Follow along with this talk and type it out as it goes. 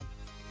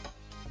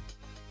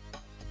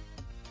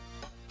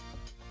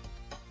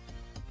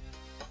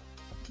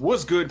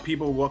What's good,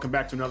 people? Welcome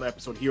back to another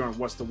episode here on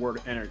What's the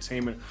Word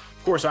Entertainment.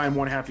 Of course, I am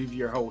one half of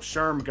your host,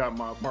 Sherm. Got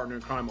my partner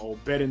in crime,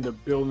 Obed, in the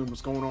building.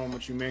 What's going on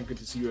with you, man? Good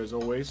to see you as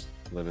always.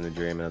 Living the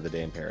dream, another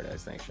day in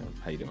paradise. Thanks, Sherm.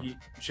 How you doing?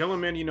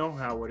 Chilling, man. You know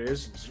how it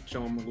is.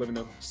 Chilling, living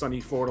the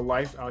sunny Florida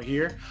life out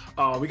here.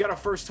 We got our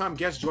first-time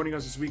guest joining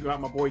us this week. We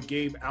got my boy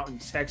Gabe out in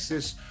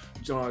Texas.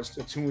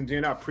 Tuned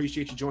in. I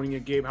appreciate you joining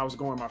in, Gabe. How's it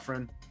going, my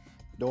friend?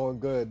 Doing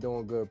good.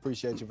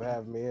 Appreciate you for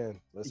having me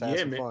in. Let's have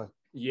some fun.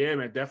 Yeah,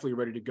 man, definitely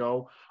ready to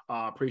go.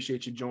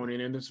 Appreciate you joining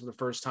in. This is the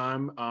first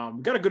time.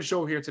 We got a good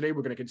show here today.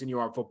 We're going to continue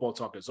our football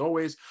talk as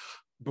always.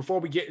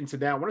 Before we get into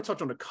that, I want to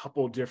touch on a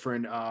couple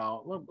different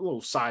little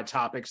side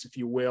topics, if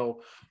you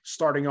will.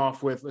 Starting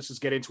off with, let's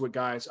just get into it,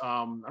 guys.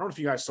 I don't know if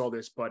you guys saw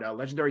this, but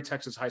legendary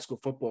Texas high school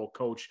football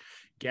coach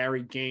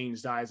Gary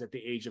Gaines dies at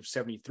the age of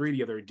 73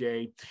 the other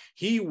day.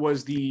 He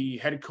was the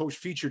head coach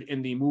featured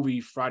in the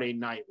movie Friday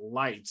Night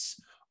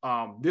Lights.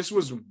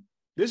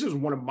 This is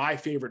one of my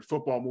favorite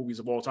football movies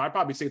of all time. I'd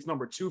probably say it's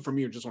number 2 for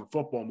me, just on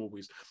football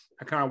movies.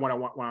 I kind of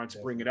wanted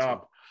to bring it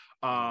up.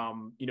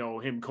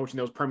 Him coaching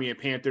those Permian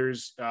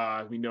Panthers.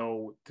 We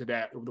know to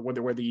that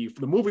where the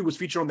movie was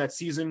featured on that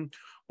season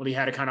when he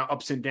had a kind of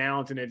ups and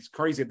downs, and it's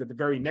crazy that the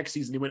very next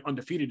season he went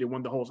undefeated and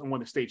won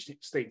the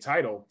state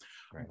title.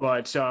 Right.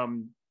 But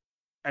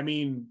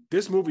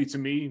this movie to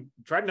me,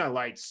 Friday Night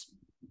Lights,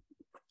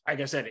 like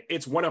I said,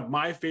 it's one of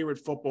my favorite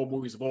football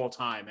movies of all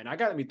time, and I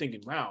got me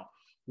thinking, wow.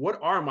 What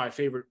are my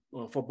favorite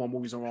football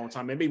movies of all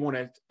time? Maybe want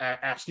to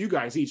ask you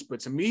guys each,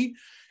 but to me,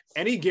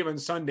 Any Given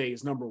Sunday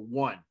is number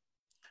 1.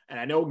 And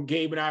I know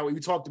Gabe and I, we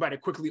talked about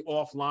it quickly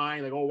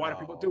offline. Like, why do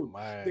people do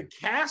it? The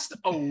cast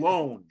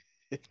alone,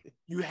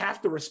 you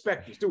have to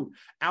respect this. Dude,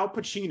 Al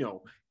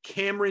Pacino,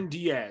 Cameron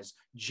Diaz,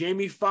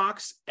 Jamie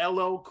Foxx,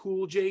 LL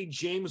Cool J,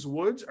 James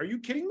Woods. Are you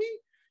kidding me?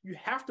 You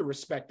have to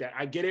respect that.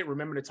 I get it.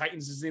 Remember, the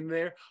Titans is in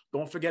there.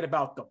 Don't forget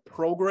about The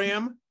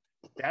Program.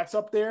 That's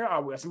up there.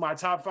 That's my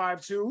top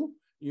 5 too.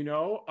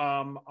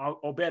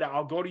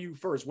 I'll go to you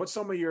first. What's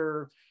some of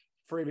your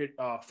favorite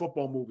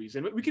football movies?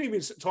 And we can even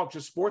talk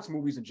just sports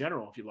movies in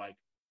general, if you like.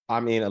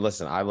 I mean,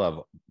 listen, I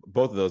love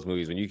both of those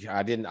movies.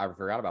 I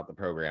forgot about The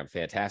Program.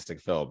 Fantastic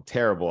film.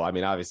 Terrible. I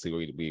mean, obviously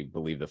we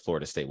believe that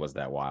Florida State was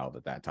that wild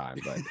at that time,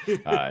 but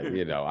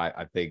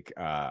I think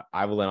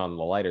I will end on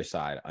the lighter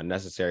side.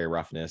 Unnecessary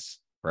Roughness,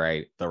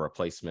 right? The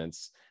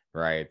Replacements.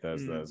 Right,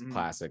 those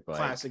classic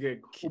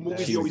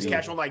movies you always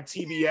catch on like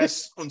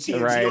TBS on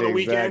TNT on the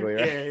weekend. Right.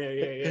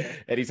 Yeah.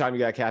 Anytime you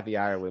got Kathy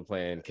Ireland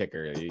playing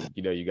kicker,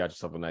 you got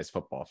yourself a nice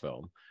football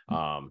film.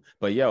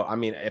 But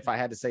if I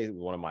had to say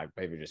one of my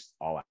favorite just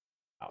all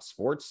out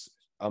sports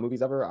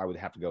movies ever, I would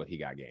have to go with He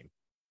Got Game.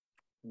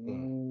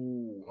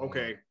 Ooh,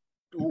 okay.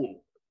 Ooh,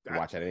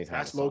 watch that anytime.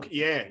 That's low.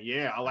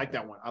 Yeah. I like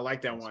that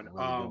one.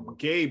 Really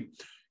Gabe,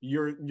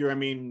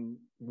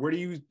 where do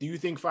you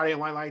think Friday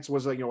Night Lights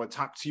was a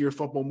top tier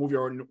football movie,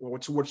 or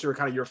what's your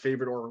kind of your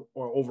favorite or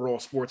overall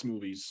sports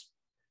movies?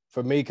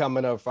 For me,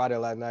 coming up, Friday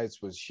Night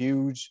Lights was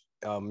huge.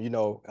 A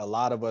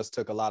lot of us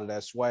took a lot of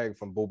that swag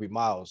from Boobie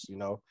Miles.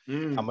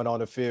 Coming on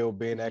the field,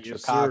 being extra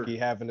cocky,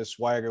 having the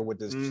swagger with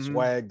the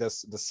swag, the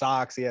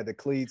socks. He had the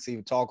cleats. He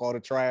would talk all the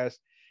trash.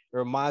 It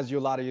reminds you a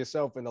lot of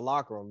yourself in the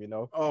locker room,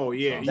 Oh,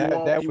 yeah.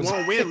 You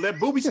won't win. Let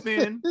Boobie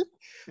spin.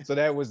 So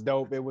that was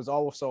dope. It was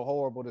also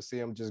horrible to see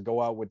him just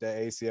go out with that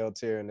ACL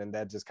tear, and then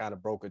that just kind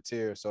of broke a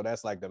tear. So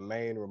that's like the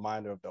main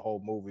reminder of the whole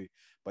movie.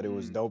 But it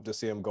was dope to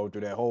see him go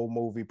through that whole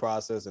movie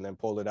process and then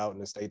pull it out in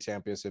the state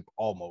championship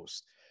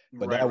almost.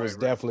 But that was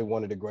definitely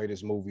one of the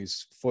greatest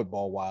movies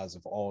football-wise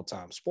of all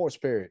time. Sports,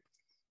 period.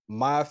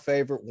 My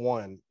favorite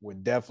one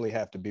would definitely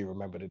have to be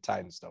Remember the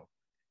Titans, though.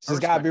 It's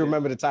got to be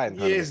Remember the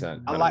Titans. Yes, I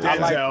like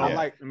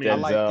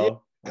Denzel.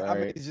 I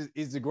mean,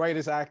 he's the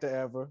greatest actor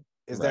ever.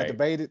 Is that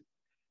debated?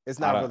 It's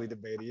not really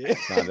debated yet.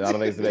 I don't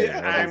think it's debated.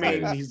 I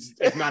mean, he's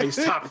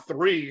top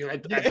 3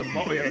 at the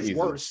moment. It's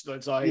worse.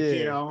 It's like,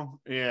 He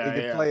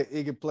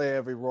can play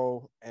every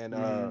role. And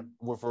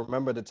with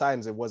Remember the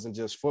Titans, it wasn't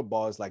just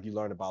football. It's like you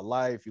learn about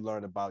life. You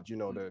learn about,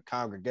 the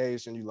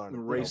congregation. You learn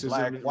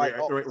racism, black,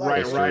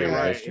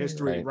 white,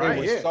 history. There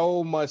was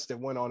so much that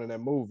went on in that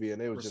movie, and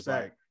it was just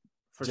like,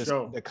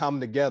 to come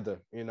together,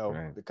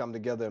 to come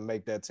together and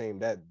make that team.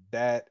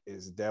 That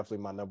is definitely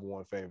my number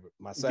 1 favorite.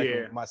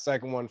 My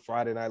second one,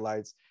 Friday Night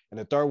Lights, and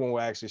the third one will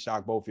actually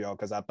shock both of y'all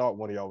because I thought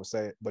one of y'all would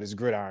say it, but it's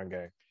Gridiron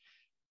Gang.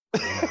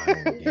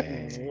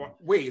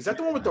 Wait, is that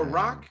the one with The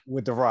Rock?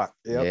 With The Rock,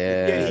 yep.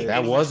 Yeah,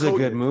 that was a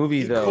good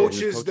movie though.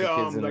 Coaches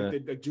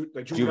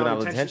the juvenile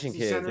detention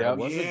kids. That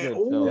was a good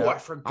film. I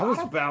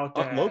forgot about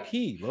that. Low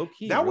key.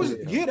 That was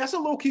that's a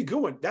low key good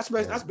one. That's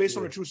based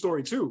on a true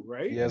story too,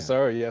 right? Yes,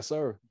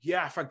 sir.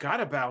 Yeah, I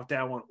forgot about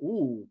that one.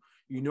 Ooh,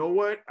 you know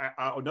what?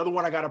 Another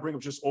one I got to bring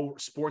up just over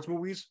sports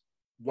movies.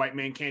 White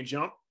Man Can't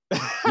Jump.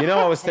 You know,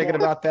 I was thinking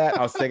about that.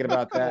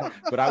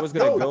 But I was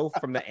going to go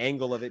from the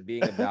angle of it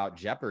being about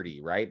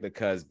Jeopardy, right?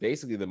 Because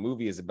basically the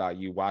movie is about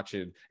you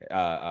watching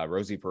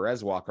Rosie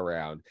Perez walk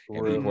around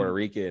and be Puerto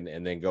Rican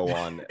and then go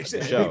on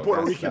the show.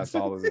 That's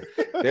all.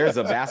 There's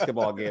a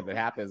basketball game that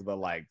happens, but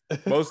like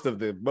most of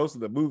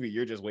the movie,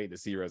 you're just waiting to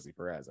see Rosie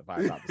Perez, if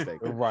I'm not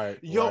mistaken. Right.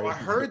 Yo, I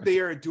heard they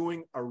are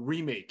doing a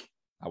remake.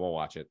 I won't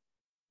watch it.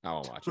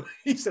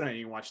 He said I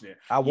ain't watching it.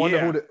 I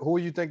wonder who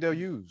you think they'll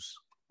use.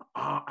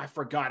 I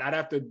forgot. I'd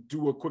have to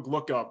do a quick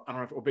look up. I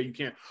don't know if Obey you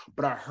can,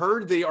 but I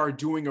heard they are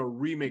doing a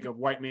remake of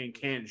White Man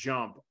Can't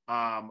Jump.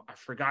 I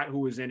forgot who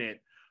was in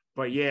it,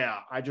 but yeah,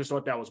 I just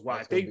thought that was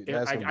why.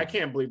 I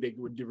can't believe they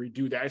would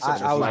redo that. It's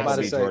such I was about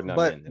to say,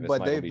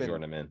 but they've been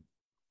Jordan, I'm in.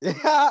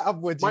 Yeah,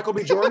 I'm with you. Michael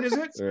B. Jordan, is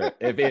it?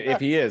 If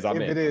he is, I'm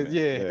in. If it is,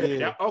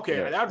 yeah.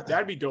 Okay,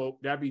 that'd be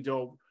dope. That'd be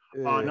dope.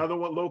 Yeah. Another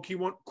one, low key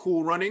one,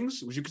 Cool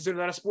Runnings. Would you consider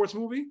that a sports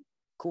movie?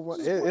 Cool.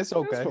 It's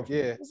okay.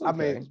 Yeah, it's okay. I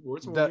mean,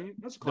 sports movie.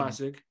 That's a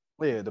classic.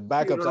 The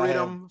backups. Feel the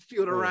rhythm,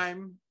 feel the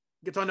rhyme.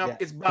 Get on up.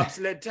 It's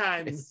bobsled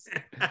time.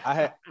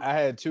 I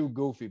had two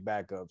goofy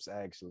backups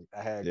actually.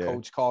 I had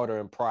Coach Carter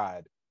and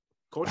Pride.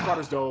 Coach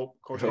Carter's dope.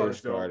 Coach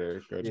Carter's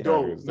dope.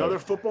 Dope. Another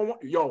football one.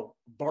 Yo,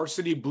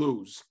 Varsity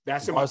Blues.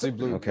 That's in Varsity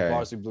Blues. Okay.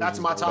 Varsity Blues. That's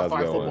my top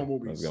 5 football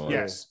movies.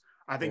 Yes.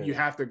 I think you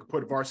have to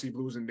put Varsity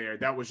Blues in there.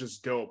 That was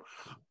just dope.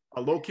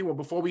 A low key one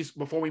before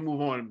we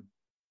move on.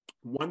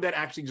 One that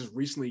actually just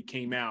recently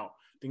came out.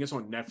 I think it's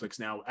on Netflix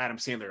now. Adam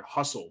Sandler,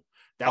 Hustle.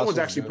 That one's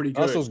actually pretty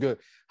good. Hustle's good.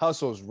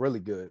 Hustle's really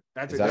good.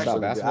 Is that about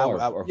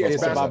basketball?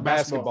 It's about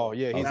basketball.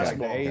 Yeah, he's like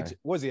the agent.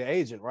 Was he an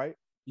agent, right?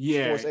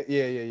 Yeah.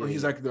 Yeah. Or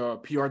he's like the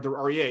PR,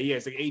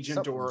 it's like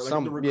agent or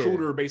like the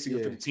recruiter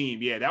basically for the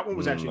team. Yeah, that one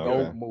was actually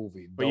dope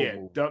movie.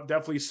 But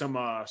definitely some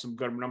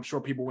good. I mean, I'm sure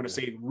people want to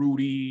say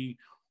Rudy,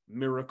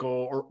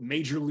 Miracle, or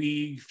Major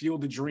League,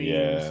 Field of Dreams.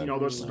 Yeah, you know,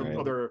 those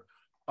are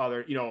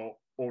other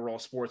overall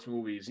sports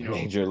movies. You know,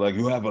 Major, like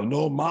you have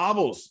no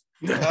marbles.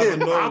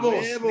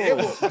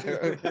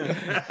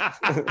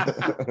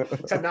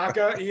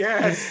 Tanaka,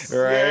 yes,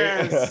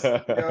 right. Yes.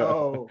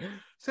 Yo,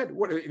 said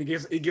what? He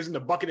gives him the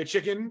bucket of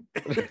chicken.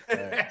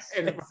 It's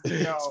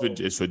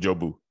for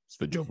Jobu.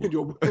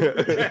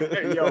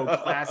 Yo,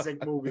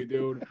 classic movie,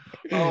 dude.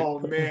 Oh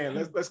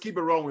man, let's keep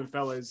it rolling,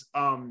 fellas.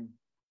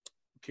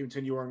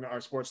 Continuing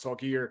our sports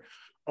talk here.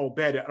 Oh,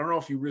 Ben, I don't know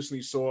if you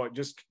recently saw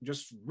just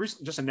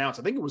announced,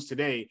 I think it was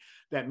today,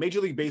 that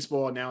Major League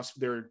Baseball announced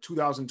their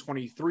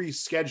 2023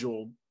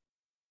 schedule,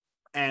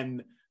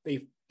 and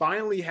they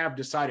finally have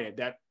decided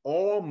that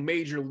all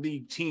major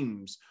league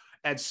teams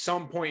at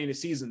some point in the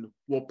season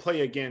will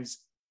play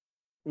against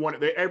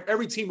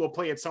every team will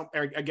play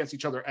against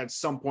each other at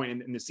some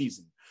point in the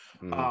season.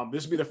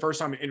 This will be the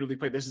first time in interleague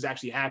play this is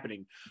actually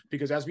happening,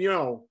 because as we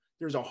know,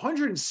 there's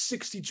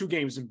 162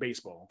 games in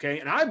baseball. Okay.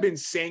 And I've been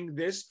saying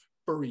this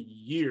for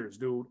years,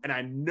 dude. And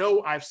I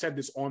know I've said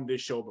this on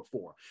this show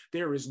before.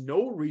 There is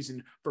no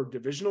reason for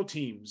divisional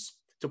teams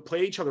to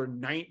play each other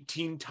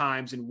 19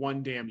 times in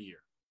one damn year.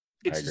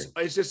 It's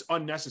just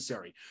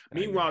unnecessary.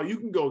 Meanwhile, you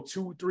can go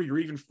 2, 3, or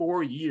even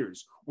 4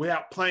 years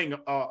without playing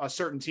a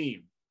certain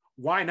team.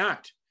 Why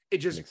not? It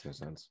just makes no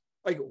sense.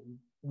 Like,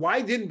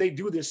 why didn't they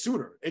do this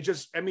sooner?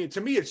 To me,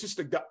 it's just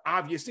like the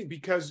obvious thing,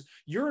 because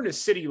you're in a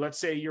city, let's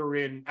say you're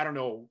in, I don't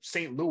know,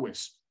 St.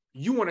 Louis.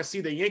 You want to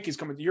see the Yankees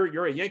come.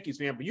 You're a Yankees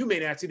fan, but you may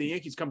not see the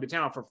Yankees come to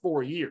town for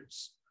 4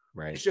 years.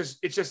 Right. It's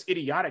just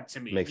idiotic to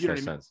me. Makes no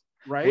sense.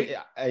 Right.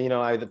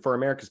 Well, for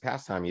America's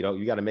pastime,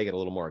 you got to make it a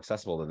little more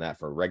accessible than that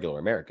for regular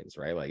Americans,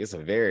 right? Like, it's a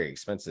very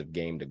expensive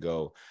game to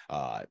go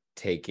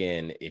take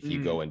in. If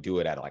you go and do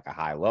it at like a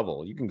high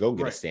level, you can go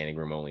get a standing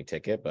room only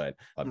ticket, but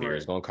a beer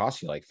is going to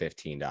cost you like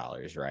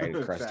 $15, right?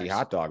 A crusty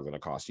hot dog is going to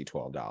cost you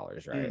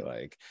 $12, right?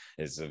 Like,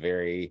 it's a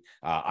very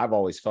I've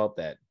always felt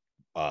that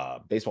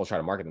baseball try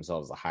to market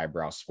themselves as a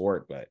highbrow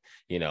sport, but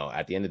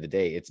at the end of the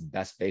day, its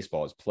best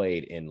baseball is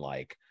played in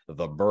like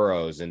the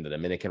boroughs in the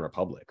Dominican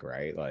Republic,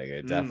 right? Like,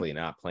 it's definitely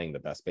not playing the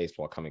best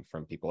baseball coming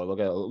from people.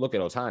 Look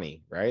at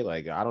Ohtani, right?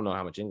 Like, I don't know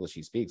how much English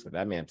he speaks, but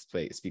that man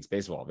speaks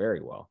baseball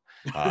very well.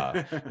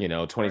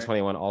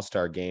 2021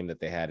 All-Star game that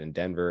they had in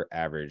Denver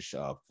averaged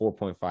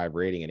 4.5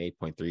 rating and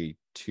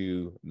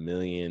 8.32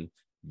 million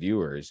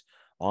viewers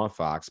on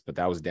Fox, but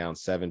that was down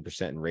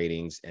 7% in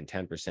ratings and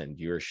 10% in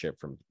viewership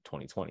from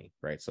 2020,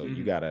 right? So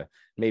you gotta,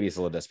 maybe it's a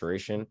little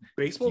desperation.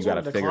 Baseball's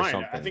on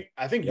decline.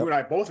 I think you and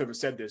I both have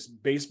said this.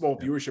 Baseball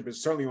viewership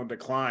is certainly on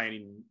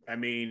decline. I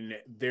mean,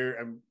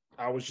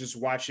 I was just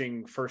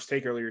watching First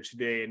Take earlier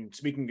today, and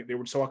they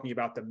were talking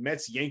about the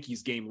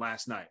Mets-Yankees game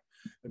last night.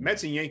 The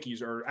Mets and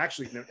Yankees are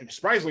actually,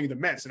 surprisingly, the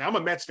Mets, and I'm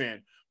a Mets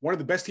fan, one of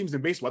the best teams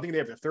in baseball. I think they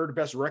have the 3rd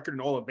best record in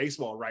all of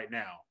baseball right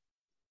now.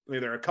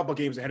 They're a couple of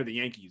games ahead of the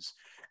Yankees.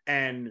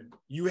 And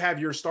you have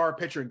your star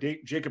pitcher,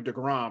 Jacob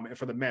deGrom,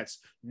 for the Mets,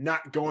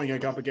 not going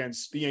up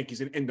against the Yankees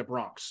in the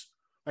Bronx.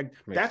 Like,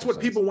 that's what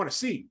people want to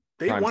see.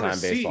 They want to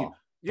see.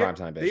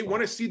 They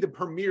want to see the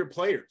premier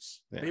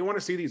players. Yeah. They want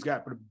to see these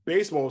guys. But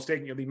baseball is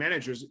the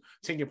managers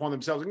taking upon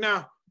themselves. Like,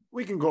 nah,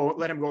 we can go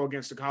let him go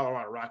against the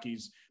Colorado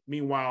Rockies.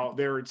 Meanwhile,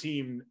 they're a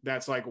team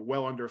that's like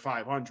well under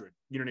 500.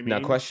 You know what I mean?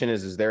 Now, question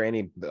is there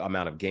any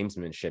amount of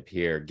gamesmanship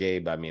here,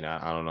 Gabe? I mean,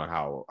 I don't know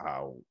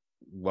how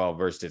well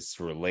versed it's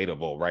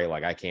relatable, right?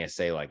 Like, I can't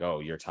say like, oh,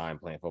 your time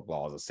playing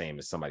football is the same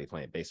as somebody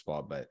playing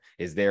baseball, but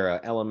is there an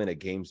element of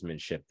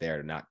gamesmanship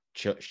there to not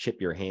chip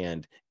your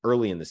hand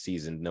early in the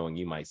season, knowing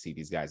you might see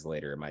these guys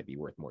later? It might be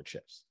worth more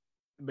chips.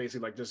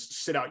 Basically, like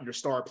just sit out your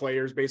star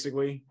players.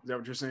 Basically, is that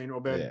what you're saying,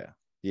 Obed?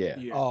 Yeah.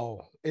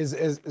 Oh,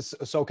 is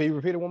so? Can you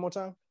repeat it one more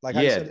time? Like,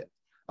 how yeah. you said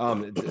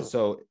it?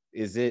 So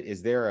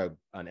is there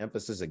an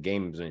emphasis of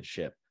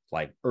gamesmanship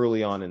like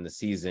early on in the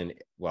season?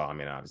 Well, I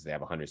mean, obviously they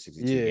have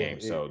 162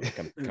 games, so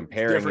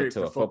comparing it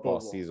to a football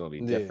season will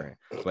be different.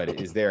 But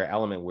is there an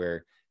element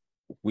where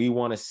we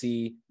want to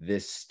see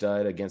this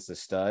stud against the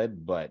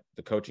stud, but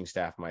the coaching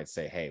staff might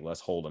say, hey, let's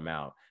hold them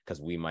out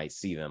because we might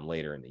see them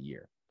later in the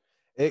year?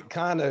 It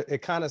kind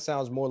of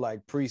sounds more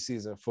like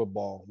preseason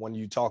football when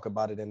you talk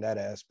about it in that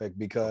aspect,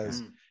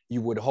 because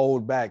you would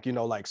hold back,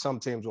 like some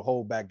teams will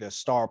hold back their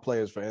star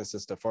players, for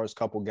instance, the first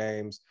couple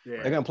games.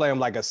 They're going to play them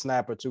like a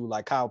snap or two,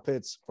 like Kyle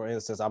Pitts, for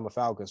instance. I'm a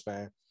Falcons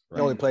fan. He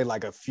only played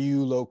like a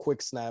few little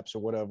quick snaps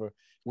or whatever.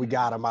 We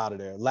got him out of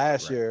there.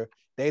 Last year,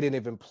 they didn't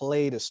even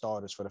play the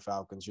starters for the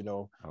Falcons, in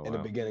the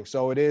beginning.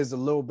 So it is a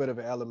little bit of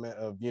an element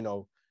of,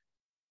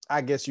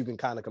 I guess you can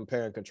kind of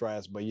compare and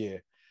contrast, but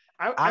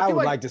I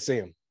would like to see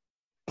him.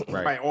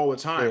 Right, all the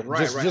time.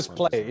 Just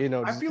play.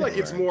 I feel like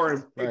it's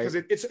more because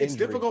it's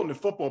difficult in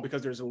football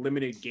because there's a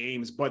limited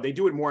games, but they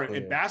do it more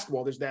in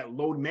basketball. There's that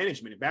load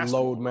management in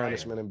basketball.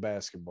 In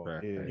basketball.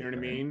 Right. You know what I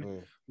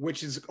mean?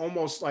 Which is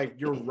almost like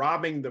you're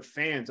robbing the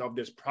fans of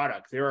this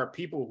product. There are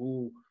people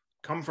who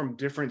come from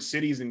different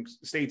cities and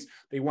states.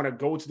 They want to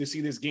go to see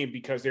this game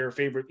because their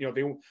favorite.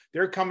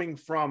 They're coming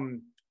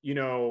from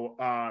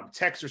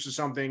Texas or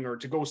something, or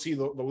to go see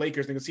the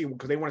Lakers. They can see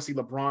because they want to see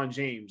LeBron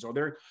James, or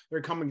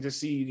they're coming to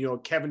see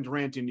Kevin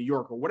Durant in New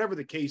York, or whatever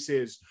the case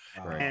is,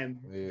 and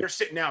they're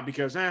sitting out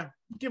because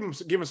give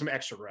them some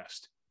extra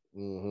rest.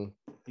 Mm-hmm.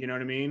 You know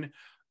what I mean?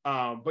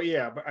 But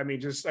I mean,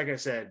 just like I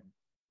said,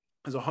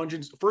 there's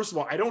 100. First of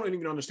all, I don't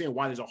even understand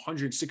why there's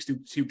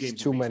 162 games.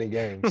 It's too many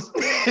games.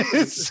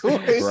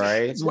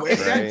 Right?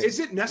 Is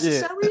it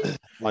necessary? Yeah.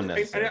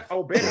 Unnecessary.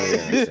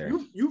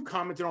 Ben, you've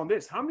commented on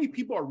this. How many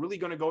people are really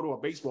going to go to a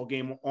baseball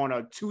game on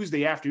a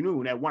Tuesday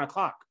afternoon at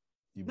 1:00?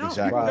 You'd be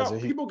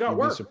surprised. People got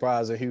work. Be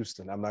surprised in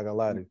Houston. I'm not gonna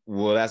lie to you.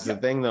 Well, that's the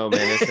thing, though,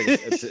 man.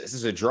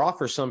 It's a draw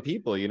for some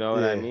people. You know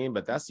what I mean?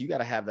 But you got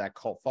to have that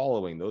cult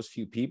following. Those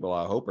few people,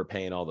 I hope, are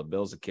paying all the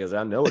bills of kids.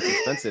 I know it's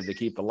expensive to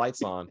keep the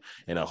lights on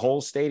in a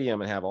whole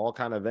stadium and have all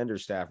kind of vendor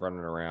staff running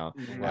around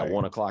at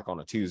 1:00 on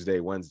a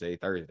Tuesday, Wednesday,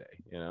 Thursday.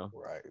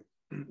 Right.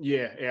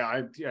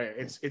 Yeah.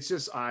 It's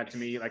just odd to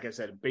me. Like I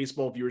said,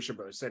 baseball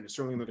viewership, I said, is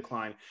certainly in the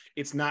decline.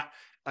 It's not.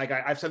 Like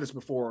I've said this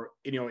before,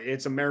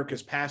 it's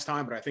America's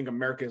pastime, but I think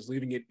America is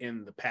leaving it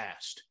in the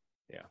past.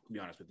 Yeah, to be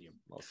honest with you.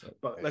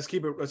 But let's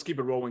keep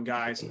it rolling,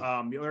 guys.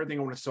 The other thing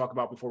I want to talk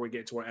about before we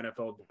get to our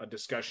NFL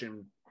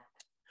discussion,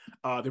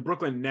 the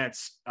Brooklyn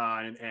Nets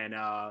and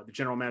the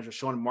general manager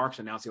Sean Marks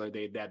announced the other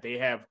day that they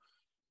have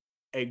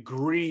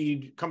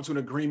come to an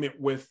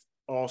agreement with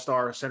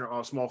All-Star center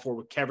small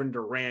forward Kevin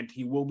Durant.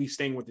 He will be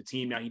staying with the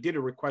team. Now, he did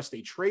request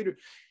a trade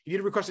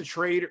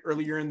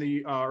earlier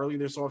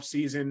this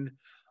offseason.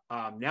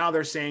 Now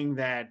they're saying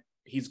that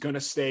he's going to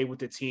stay with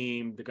the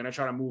team. They're going to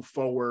try to move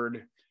forward,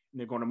 and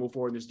they're going to move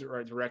forward in this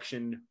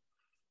direction.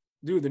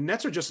 Dude, the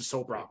Nets are just a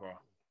soap opera.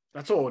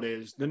 That's all it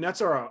is. The Nets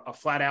are a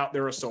flat out,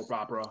 they're a soap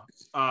opera.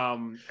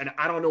 And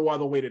I don't know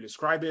other way to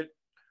describe it.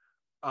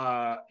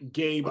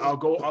 Gabe, I'll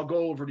go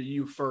over to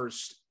you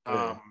first.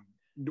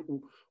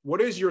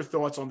 What is your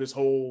thoughts on this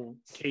whole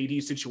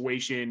KD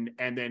situation?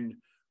 And then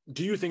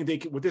do you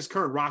think with this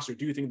current roster,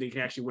 do you think they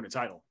can actually win a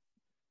title?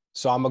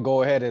 So I'm going to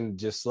go ahead and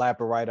just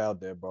slap it right out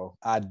there, bro.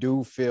 I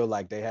do feel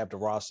like they have the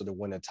roster to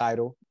win a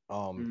title.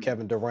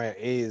 Kevin Durant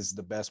is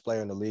the best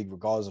player in the league,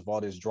 regardless of all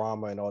this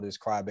drama and all this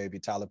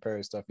crybaby Tyler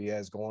Perry stuff he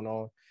has going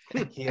on.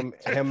 Him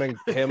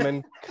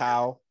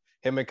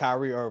and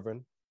Kyrie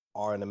Irving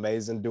are an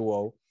amazing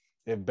duo.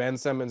 If Ben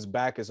Simmons'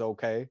 back is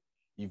okay,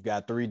 you've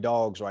got three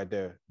dogs right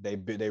there. They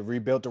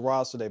rebuilt the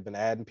roster. They've been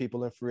adding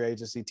people in free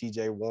agency.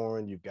 TJ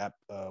Warren, you've got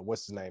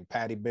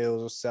Patty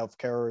Mills, Seth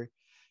Curry.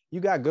 You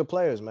got good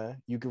players,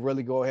 man. You could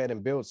really go ahead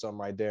and build something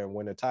right there and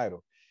win a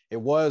title. It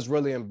was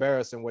really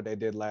embarrassing what they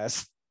did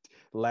last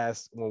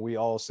when we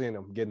all seen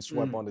them getting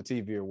swept on the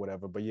TV or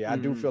whatever. But I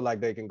do feel like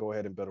they can go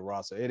ahead and build a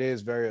roster. It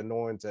is very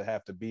annoying to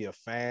have to be a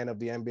fan of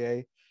the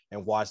NBA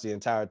and watch the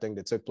entire thing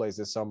that took place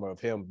this summer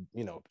of him,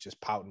 just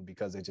pouting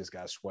because they just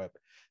got swept.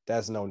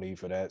 That's no need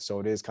for that.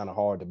 So it is kind of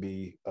hard to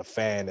be a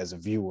fan as a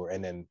viewer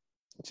and then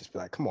just be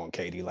like, come on,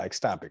 KD, like,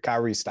 stop it.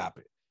 Kyrie, stop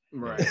it.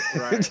 Right.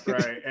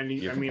 And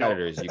your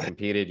competitors, you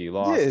competed, you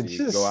lost,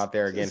 you go out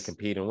there again,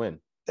 compete and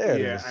win. There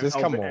it is. Just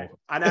come on.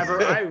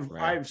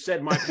 I've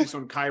said my piece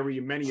on Kyrie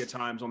many a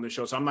times on the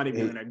show, so I'm not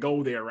even going to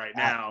go there right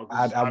now.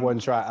 I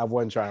wasn't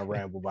trying to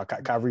ramble, but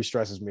Kyrie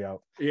stresses me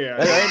out. Yeah,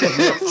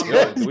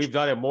 we've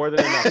done it more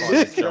than enough on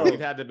this show. We've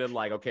had to been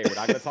like, okay, we're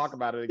not going to talk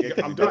about it again.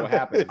 I'm done. What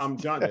happens. I'm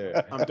done.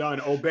 Yeah. I'm done.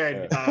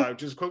 Obed,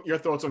 just your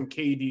thoughts on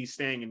KD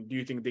staying, and do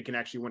you think they can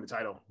actually win the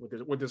title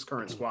with this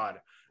current squad?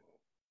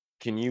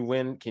 Can you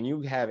win? Can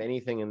you have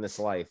anything in this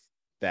life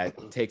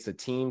that takes a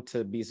team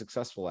to be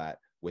successful at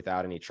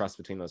without any trust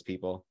between those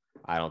people?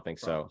 I don't think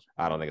so.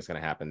 I don't think it's going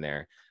to happen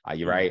there.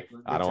 You're right.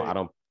 I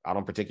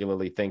don't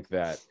particularly think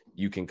that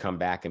you can come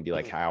back and be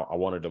like, "How I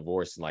want a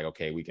divorce," and like,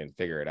 okay, we can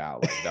figure it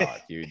out. Like, dog,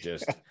 you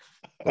just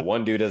the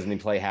one dude doesn't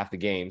even play half the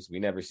games. We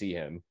never see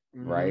him,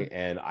 right?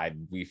 And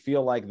we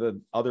feel like the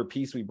other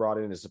piece we brought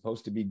in is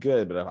supposed to be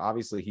good, but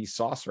obviously he's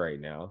sauce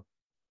right now.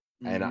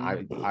 And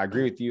I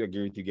agree with you.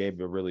 Gabe,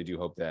 but really do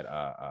hope that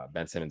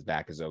Ben Simmons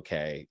back is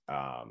okay.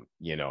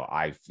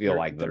 I feel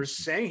like they're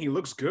saying he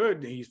looks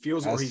good. He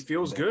feels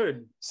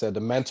good. Said the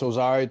mental's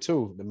all right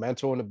too. The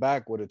mental in the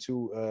back were the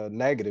two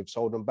negatives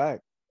holding him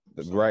back.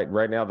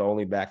 Right now, the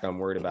only back I'm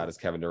worried about is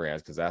Kevin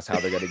Durant, because that's how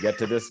they're going to get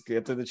to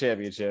the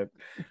championship.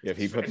 If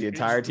he put the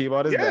entire team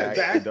on his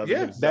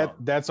back,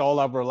 that's all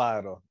I've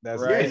relied on.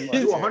 That's right.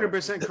 You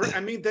 100% correct.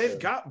 I mean, they've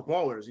got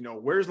ballers.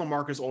 Where's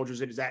LaMarcus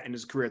Aldridge at in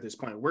his career at this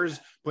point? Where's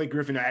Blake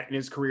Griffin at in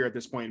his career at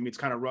this point? I mean, it's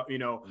kind of rough,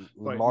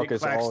 But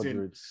Marcus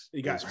Aldridge.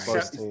 You got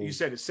Seth, you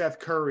said Seth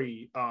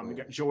Curry. You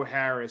got Joe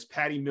Harris,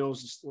 Patty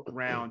Mills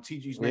around.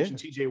 TJ's mentioned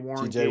TJ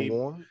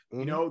Warren.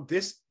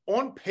 This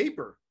on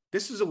paper.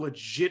 This is a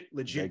legit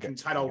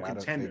title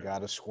contender. They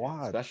got a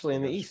squad, especially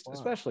in the East.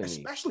 Especially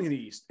in the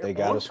East. They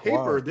got a squad.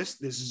 Paper, this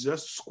is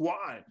just a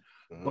squad.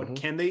 But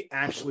can they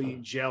actually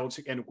gel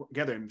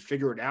together and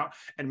figure it out?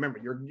 And remember,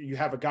 you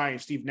have a guy in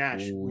Steve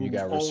Nash who's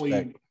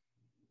only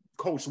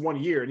coached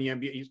 1 year in the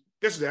NBA.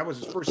 That was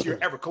his first year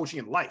ever coaching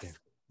in life.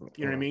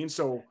 You know what I mean?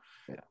 So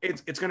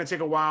it's going to take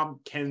a while.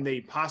 Can they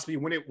possibly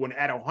win it when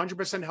at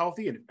 100%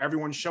 healthy and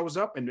everyone shows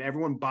up and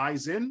everyone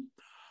buys in?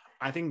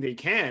 I think they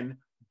can.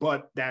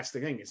 But that's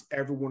the thing, is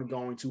everyone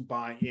going to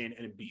buy in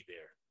and be there.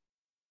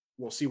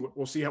 We'll see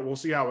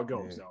how it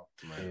goes though.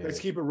 Right.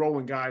 Let's keep it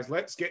rolling, guys.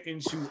 Let's get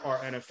into our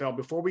NFL.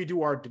 Before we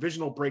do our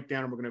divisional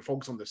breakdown, we're going to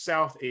focus on the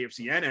South,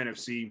 AFC and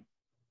NFC.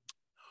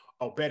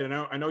 Bet,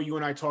 I know you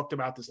and I talked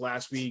about this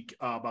last week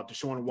about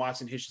Deshaun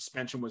Watson. His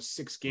suspension was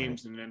 6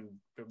 games, and then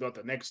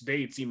the next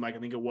day it seemed like, I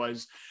think it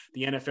was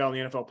the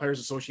NFL Players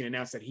Association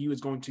announced that he was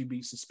going to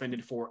be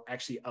suspended for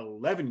actually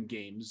 11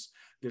 games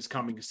this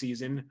coming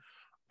season.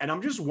 And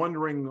I'm just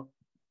wondering,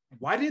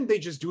 why didn't they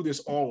just do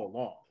this all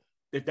along?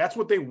 If that's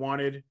what they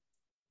wanted,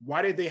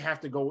 why did they have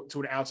to go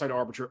to an outside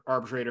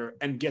arbitrator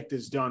and get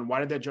this done? Why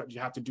did that judge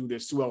have to do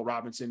this, Sue L.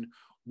 Robinson?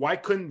 Why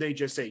couldn't they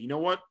just say, you know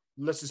what,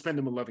 let's suspend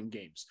them 11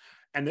 games?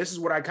 And this is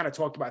what I kind of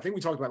talked about. I think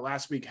we talked about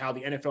last week how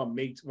the NFL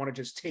may want to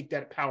just take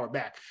that power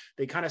back.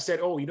 They kind of said,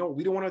 we don't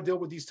want to deal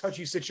with these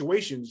touchy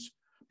situations,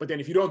 but then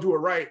if you don't do it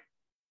right,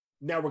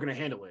 now we're going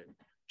to handle it.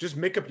 Just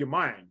make up your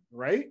mind,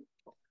 right?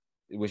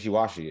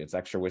 Wishy-washy. It's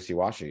extra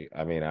wishy-washy.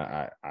 I mean,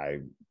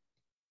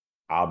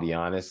 I'll be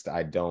honest.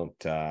 I don't.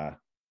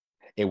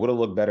 It would have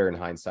looked better in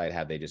hindsight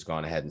had they just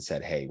gone ahead and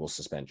said, "Hey, we'll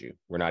suspend you.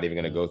 We're not even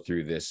going to go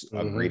through this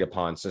agreed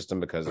upon system,"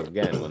 because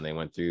again, when they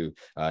went through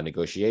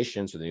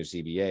negotiations for the new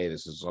CBA,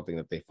 this is something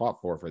that they fought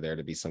for there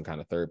to be some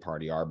kind of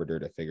third-party arbiter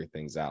to figure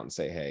things out and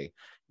say, "Hey,"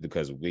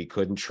 because we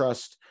couldn't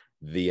trust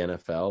the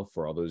NFL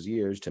for all those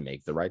years to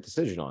make the right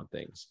decision on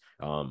things.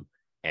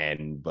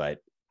 But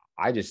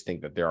I just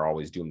think that they're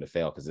always doomed to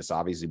fail, because this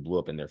obviously blew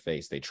up in their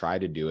face. They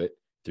tried to do it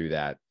through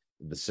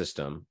the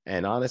system.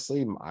 And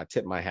honestly, I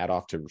tip my hat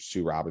off to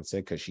Sue Robinson,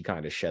 because she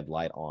kind of shed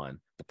light on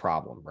the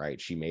problem, right?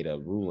 She made a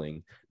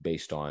ruling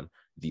based on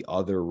the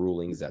other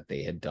rulings that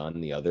they had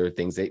done, the other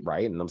things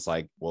right? And I'm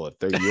like, well, if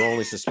you're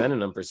only suspending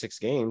them for 6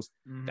 games,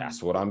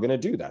 that's what I'm going to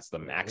do. That's the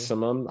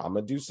maximum. I'm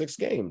going to do 6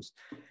 games.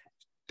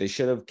 They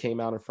should have came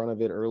out in front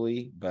of it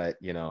early, but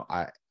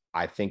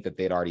I think that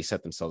they'd already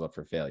set themselves up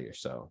for failure.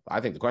 So I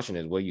think the question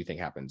is, what do you think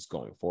happens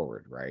going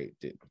forward, right?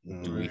 Do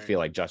we feel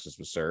like justice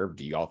was served?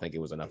 Do you all think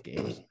it was enough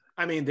games?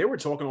 I mean, they were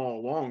talking all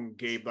along,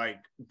 Gabe, like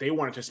they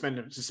wanted to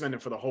suspend him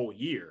for the whole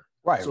year.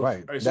 Right.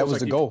 That was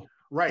the goal.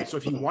 Right. So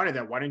if you wanted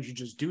that, why didn't you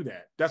just do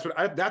that? That's where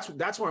I'm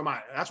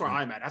at. That's where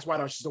I'm at. That's why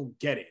I just don't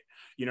get it.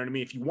 You know what I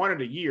mean? If you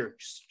wanted a year,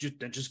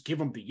 just give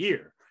them the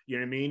year. You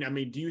know what I mean? I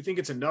mean, do you think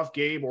it's enough,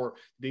 Gabe, or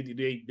did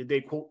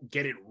they quote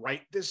get it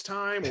right this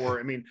time? Or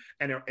I mean,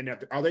 and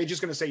are they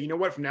just going to say, you know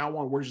what, from now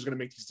on we're just going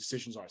to make these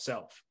decisions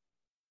ourselves?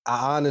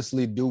 I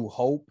honestly do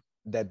hope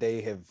that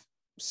they have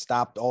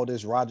stopped all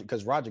this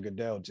because Roger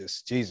Goodell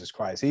just, Jesus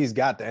Christ, he's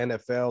got the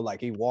NFL,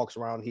 like he walks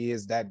around, he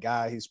is that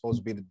guy, he's supposed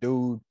to be the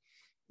dude,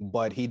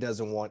 but he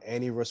doesn't want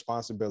any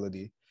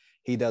responsibility.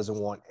 He doesn't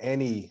want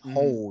any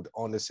hold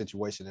on this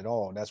situation at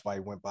all. That's why he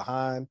went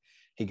behind.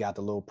 He got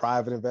the little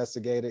private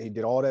investigator. He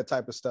did all that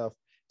type of stuff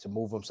to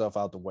move himself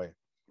out the way.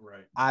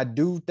 Right. I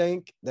do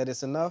think that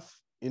it's enough.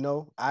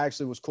 I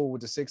actually was cool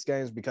with the 6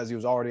 games because he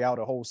was already out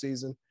a whole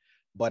season.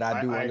 but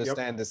I do Yep.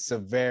 understand the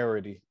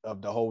severity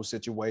of the whole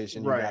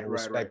situation. You got to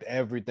respect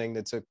everything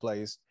that took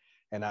place,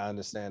 and I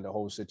understand the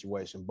whole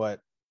situation.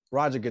 But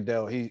Roger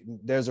Goodell,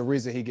 there's a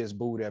reason he gets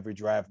booed every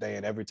draft day,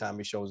 and every time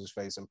he shows his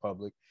face in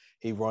public,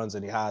 he runs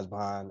and he hides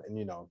behind. And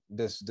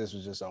this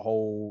was just a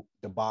whole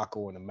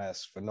debacle and a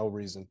mess for no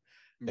reason.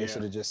 They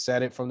should have just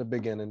said it from the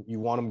beginning. You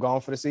want him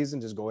gone for the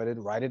season? Just go ahead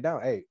and write it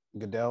down. Hey,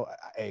 Goodell,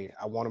 I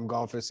want him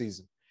gone for the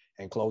season,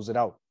 and close it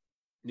out.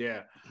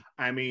 Yeah.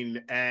 I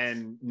mean,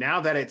 and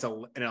now that it's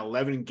an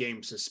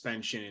 11-game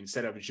suspension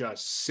instead of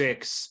just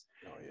 6,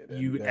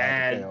 you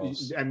add,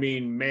 I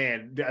mean,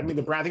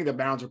 the Browns, I think the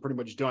Browns are pretty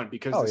much done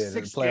because the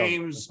 6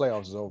 games, the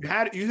playoffs is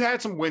over. You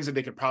had some wins that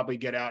they could probably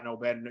get out. No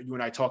bad. You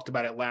and I talked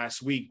about it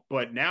last week,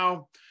 but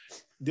now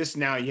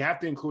you have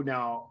to include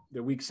now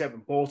the week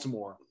 7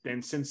 Baltimore,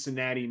 then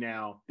Cincinnati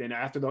now, then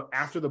after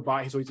the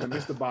bye, so he's gonna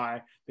miss the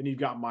bye. Then you've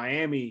got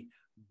Miami,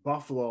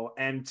 Buffalo,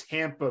 and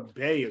Tampa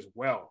Bay as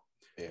well.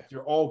 Yeah.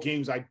 They're all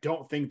games I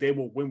don't think they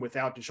will win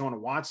without Deshaun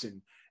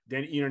Watson.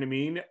 Then, you know what I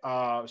mean?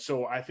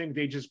 So I think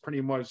they just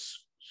pretty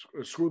much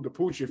screwed the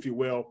pooch, if you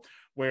will,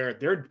 where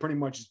they're pretty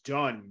much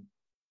done.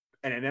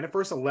 And then the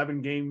first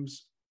 11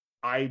 games,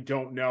 I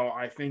don't know.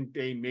 I think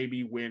they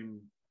maybe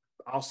win,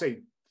 I'll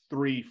say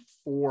 3,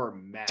 4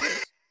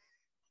 max.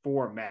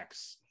 4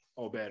 max,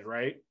 Obed,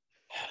 right?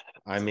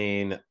 I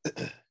mean,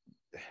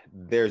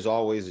 there's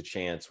always a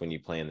chance when you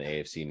play in the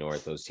AFC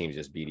North, those teams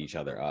just beat each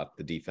other up.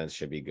 The defense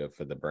should be good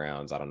for the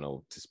Browns. I don't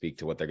know to speak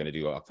to what they're going to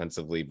do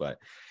offensively, but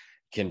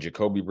can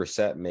Jacoby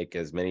Brissett make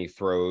as many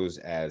throws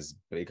as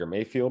Baker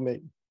Mayfield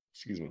make?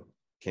 Excuse me.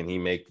 Can he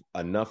make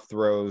enough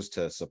throws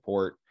to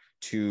support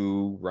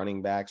 2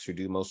 running backs who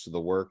do most of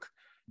the work,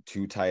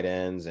 2 tight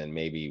ends, and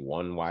maybe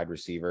 1 wide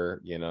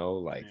receiver?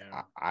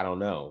 I don't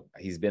know.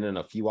 He's been in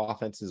a few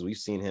offenses. We've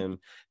seen him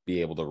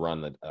be able to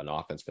run an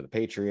offense for the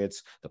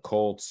Patriots, the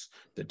Colts,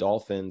 the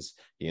Dolphins.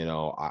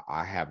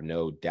 I have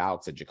no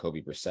doubts that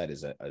Jacoby Brissett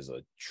is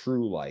a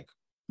true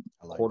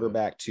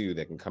quarterback too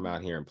that can come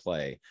out here and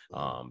play.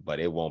 But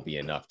it won't be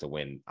enough to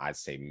win. I'd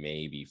say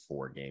maybe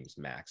 4 games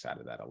max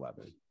out of that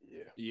 11.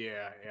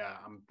 Yeah.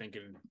 I'm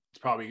thinking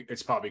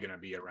it's probably going to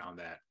be around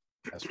that.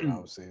 That's what I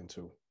was saying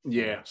too.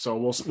 Yeah, so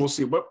we'll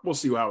see. We'll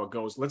see how it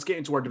goes. Let's get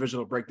into our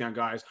divisional breakdown,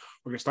 guys.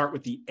 We're gonna start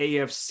with the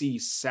AFC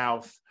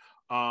South.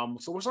 So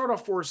we'll start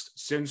off first.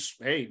 Since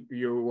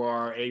you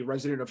are a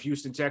resident of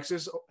Houston,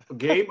 Texas,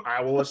 Gabe,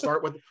 I will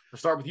start with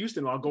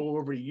Houston. I'll go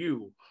over to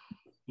you.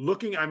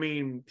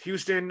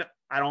 Houston,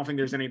 I don't think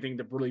there's anything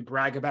to really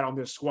brag about on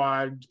this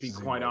squad, to be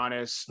quite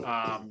honest.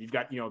 You've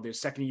got the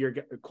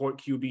second-year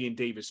QB and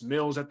Davis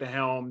Mills at the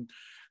helm.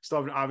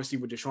 Still, obviously,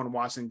 with Deshaun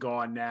Watson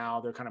gone now,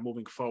 they're kind of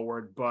moving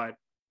forward. But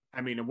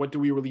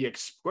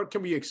what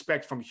can we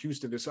expect from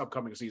Houston this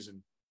upcoming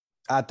season?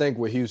 I think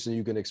with Houston,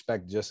 you can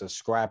expect just a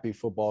scrappy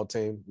football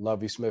team.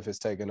 Lovie Smith has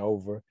taken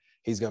over.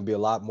 He's going to be a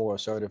lot more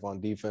assertive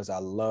on defense. I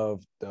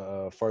love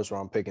the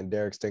first-round pick in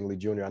Derek Stingley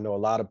Jr. I know a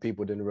lot of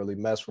people didn't really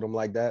mess with him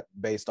like that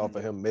based off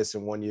of him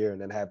missing 1 year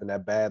and then having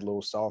that bad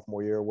little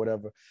sophomore year or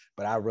whatever.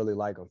 But I really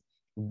like him.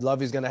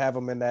 Lovey's going to have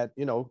him in that,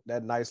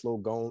 that nice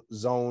little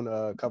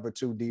zone cover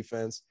 2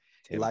 defense.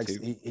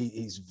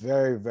 He's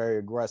very, very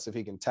aggressive.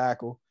 He can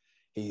tackle.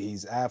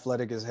 He's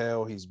athletic as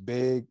hell. He's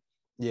big.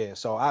 Yeah.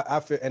 So I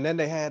feel, and then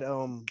they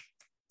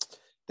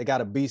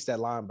got a beast at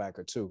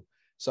linebacker too.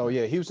 So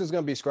yeah, Houston's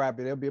going to be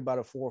scrappy. They'll be about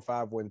a 4 or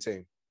 5 win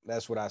team.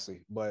 That's what I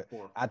see. But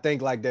I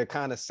think they're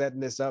kind of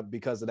setting this up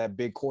because of that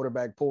big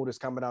quarterback pool that's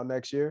coming out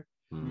next year.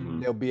 Mm-hmm.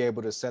 They'll be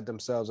able to set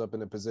themselves up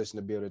in a position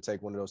to be able to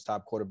take one of those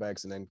top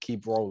quarterbacks and then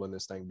keep rolling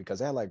this thing because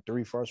they had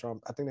 3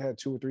 first-round. I think they had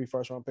 2 or 3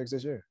 first-round picks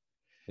this year.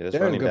 Yeah,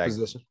 they're in a good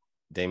position.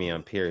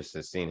 Dameon Pierce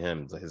has seen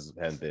him. Has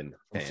been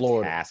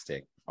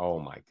fantastic. Oh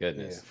my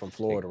goodness, from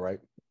Florida, right?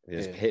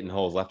 Just hitting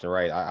holes left and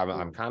right.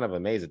 I'm kind of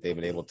amazed that they've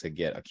been able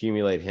to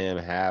accumulate him,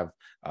 have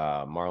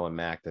Marlon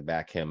Mack to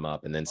back him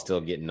up, and then still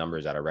getting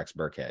numbers out of Rex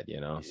Burkhead.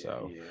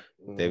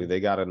 They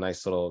got a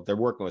nice little. They're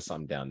working with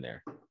something down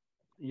there.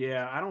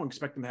 Yeah, I don't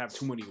expect them to have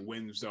too many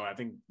wins though. I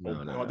think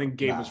I think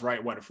Gabe was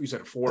right. What you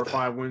said, 4 or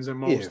 5 wins at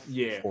most?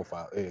 Yeah, 4 or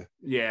 5.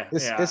 Yeah,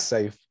 it's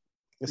safe.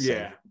 It's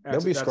safe.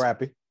 They'll be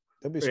scrappy.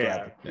 They'll be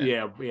scrappy.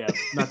 Yeah.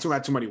 Not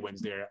too many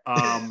wins there.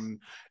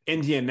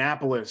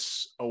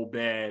 Indianapolis,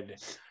 Obed.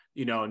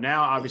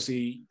 Now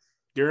obviously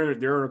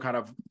they're kind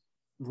of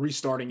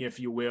restarting, if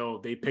you will.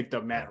 They picked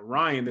up Matt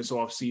Ryan this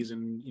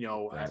offseason,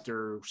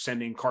 after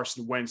sending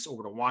Carson Wentz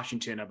over to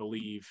Washington, I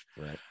believe.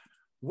 Right.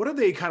 What do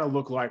they kind of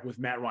look like with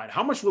Matt Ryan?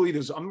 I'm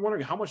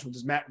wondering how much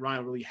does Matt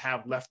Ryan really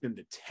have left in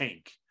the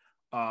tank?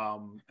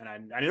 And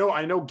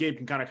I know Gabe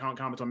can kind of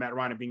comment on Matt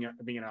Ryan being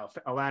an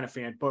Atlanta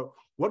fan, but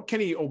what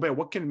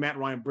can Matt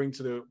Ryan bring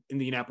to the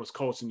Indianapolis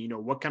Colts, and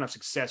what kind of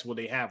success will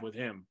they have with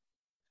him?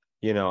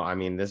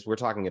 We're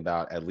talking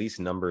about, at least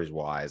numbers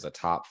wise, a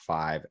top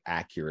 5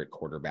 accurate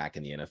quarterback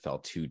in the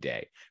NFL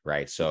today,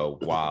 right? So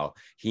while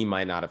he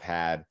might not have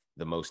had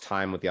the most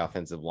time with the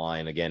offensive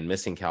line. Again,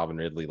 missing Calvin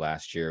Ridley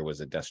last year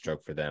was a death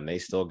stroke for them. They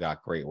still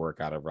got great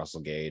work out of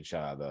Russell Gage,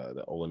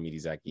 the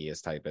Olamide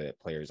Zacchaeus type of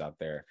players out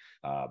there,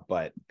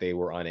 but they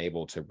were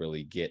unable to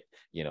really get,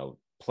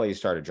 plays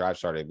started, drive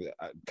started.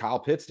 Kyle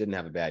Pitts didn't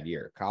have a bad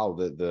year. Kyle,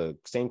 the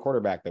same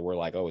quarterback that we're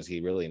like, oh, is he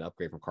really an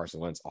upgrade from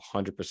Carson Wentz?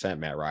 100%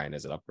 Matt Ryan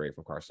is an upgrade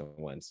from Carson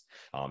Wentz.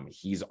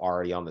 He's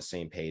already on the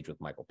same page with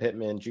Michael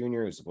Pittman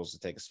Jr., who's supposed to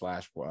take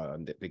a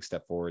big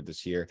step forward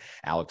this year.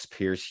 Alex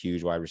Pierce,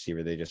 huge wide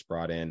receiver they just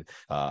brought in.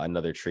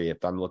 Another tree.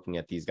 If I'm looking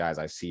at these guys,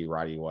 I see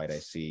Roddy White, I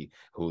see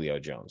Julio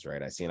Jones,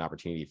 right? I see an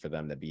opportunity for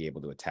them to be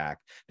able to attack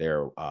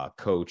their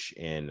coach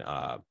in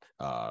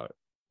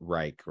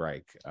Reich.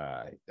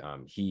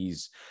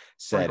 He's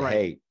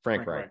said,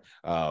 Frank Reich.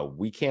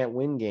 We can't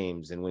win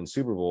games and win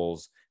Super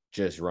Bowls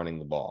just running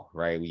the ball,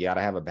 right? We got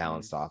to have a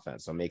balanced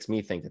offense. So it makes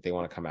me think that they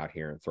want to come out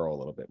here and throw a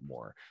little bit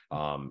more.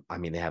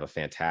 They have a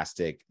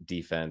fantastic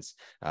defense.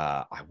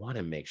 I want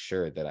to make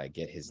sure that I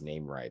get his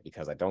name right,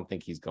 because I don't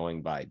think he's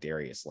going by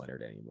Darius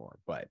Leonard anymore,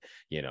 but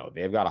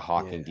they've got a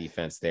hawking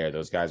defense there.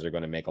 Those guys are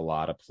going to make a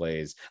lot of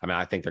plays.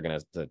 I think they're going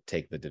to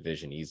take the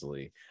division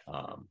easily.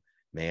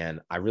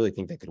 Man, I really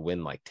think they could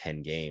win like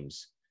 10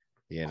 games,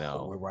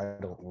 We're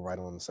right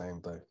on the same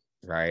thing.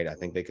 Right. I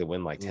think they could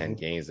win like 10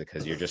 games,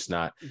 because you're just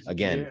not,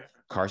 again,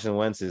 Carson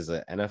Wentz is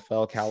an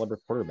NFL caliber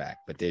quarterback,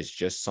 but there's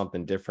just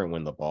something different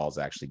when the ball's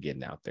actually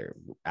getting out there,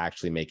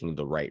 actually making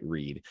the right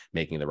read,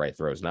 making the right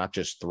throws, not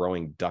just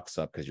throwing ducks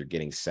up because you're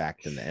getting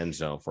sacked in the end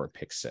zone for a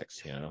pick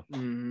six,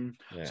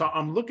 So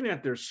I'm looking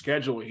at their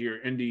schedule here.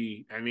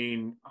 Indy,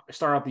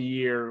 start out the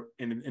year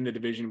in the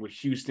division with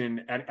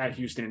Houston at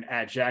Houston and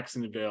at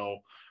Jacksonville.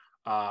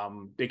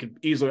 They can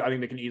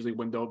easily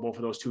win both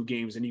of those two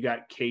games. And you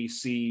got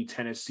KC,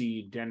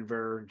 Tennessee,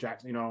 Denver,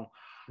 Jackson,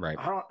 right.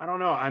 I don't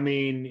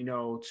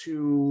know.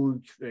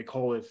 They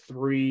call it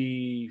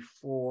 3,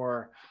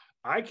 4.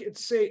 I could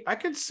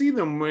see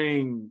them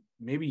winning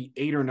maybe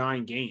 8 or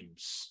 9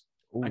 games.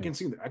 Ooh. I can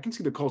see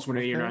the Colts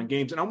winning 8 or 9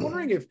 games. And I'm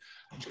wondering do you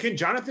think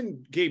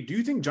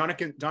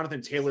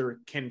Jonathan Taylor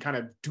can kind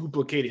of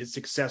duplicate his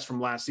success from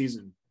last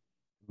season?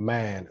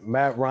 Man,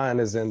 Matt Ryan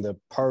is in the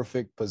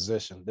perfect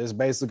position. This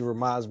basically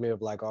reminds me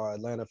of like our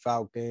Atlanta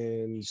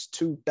Falcons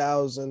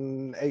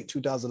 2008,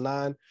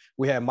 2009.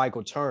 We had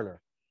Michael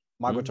Turner.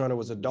 Michael Turner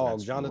was a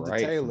dog. Jonathan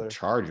Taylor.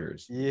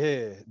 Chargers.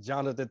 Yeah.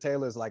 Jonathan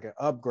Taylor is like an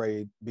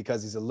upgrade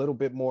because he's a little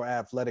bit more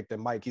athletic than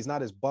Mike. He's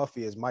not as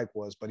buffy as Mike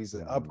was, but he's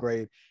an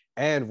upgrade.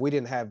 And we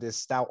didn't have this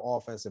stout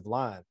offensive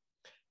line.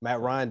 Matt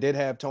Ryan did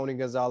have Tony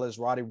Gonzalez,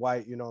 Roddy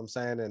White,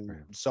 and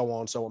so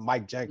on. So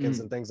Mike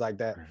Jenkins and things like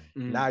that.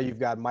 Now you've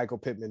got Michael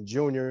Pittman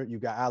Jr.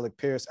 You've got Alec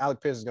Pierce.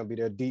 Alec Pierce is going to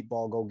be their deep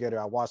ball go-getter.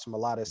 I watched him a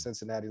lot at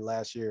Cincinnati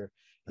last year.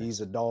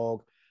 He's a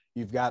dog.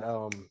 You've got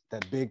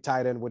that big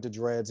tight end with the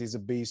dreads. He's a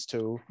beast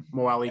too.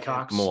 Mo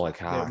Alley-Cox. Mo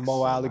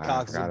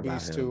Alley-Cox is a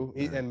beast too.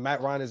 And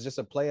Matt Ryan is just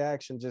a play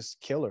action, just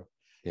killer.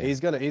 Yeah.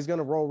 He's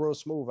gonna roll real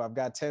smooth. I've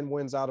got 10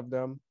 wins out of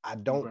them. I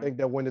don't think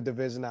they'll win the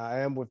division. I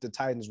am with the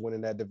Titans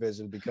winning that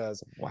division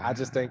because I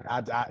just think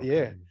I've got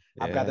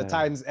the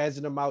Titans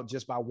edging them out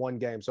just by 1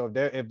 game. So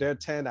if they're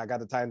 10, I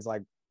got the Titans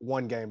like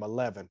 1 game,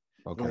 11.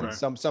 Okay.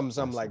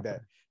 Something like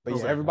that.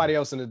 But everybody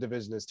else in the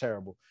division is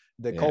terrible.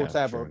 The Colts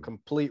have a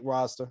complete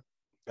roster.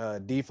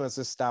 Defense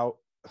is stout.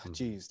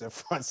 Geez, their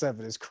front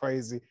seven is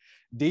crazy.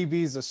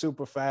 DBs are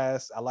super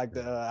fast. I like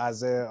the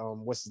Isaiah.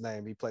 What's his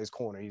name? He plays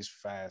corner. He's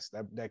fast.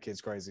 That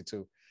kid's crazy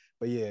too.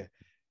 But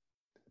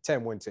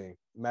 10-win team.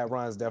 Matt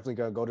Ryan's definitely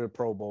gonna go to the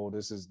Pro Bowl.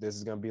 This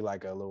is gonna be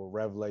like a little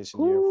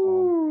revelation year for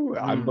him.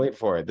 I'm waiting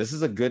for it. This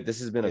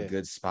has been a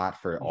good spot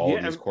for all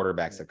of these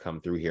quarterbacks that come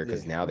through here,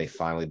 because now they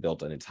finally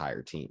built an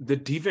entire team. The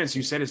defense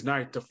you said is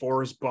nice.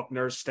 DeForest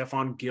Buckner,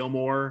 Stephon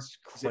Gilmore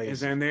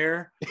is in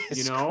there.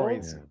 It's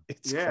crazy.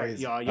 It's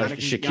crazy.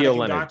 Shaquille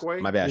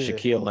Leonard. My bad.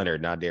 Shaquille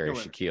Leonard, not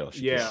Darius. Shaquille.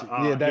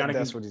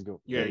 That's what he's doing.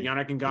 Yeah,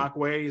 Yannick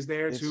Ngakoue is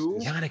there too.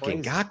 Yannick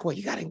Ngakoue.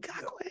 You got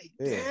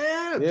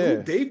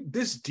Ngakoue. Dude,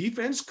 this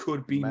defense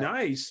could be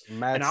nice.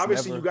 And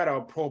obviously you got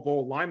a Pro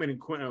Bowl lineman in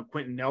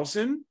Quentin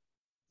Nelson.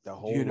 The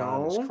whole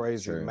line is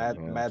crazy. Sure,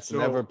 Matt's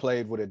never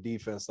played with a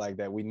defense like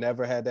that. We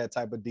never had that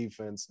type of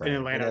defense in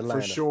Atlanta.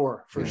 For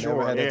sure.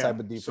 Never had that type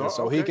of defense.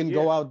 So he can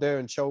go out there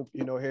and choke,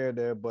 here and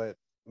there, but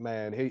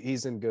man,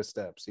 he's in good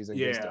steps. He's in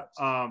good steps.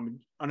 On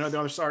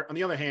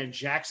the other hand,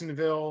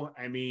 Jacksonville,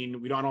 I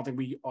don't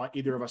think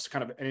either of us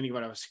any of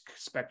us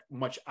expect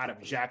much out of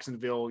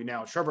Jacksonville.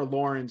 Trevor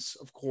Lawrence,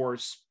 of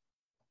course,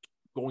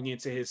 going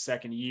into his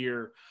second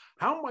year.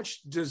 How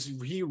much does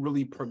he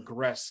really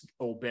progress,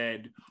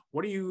 Obed?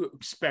 What do you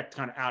expect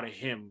kind of out of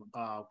him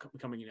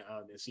coming in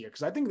this year?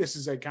 Because I think this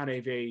is a kind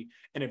of an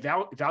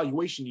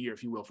evaluation year,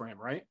 if you will, for him,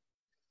 right?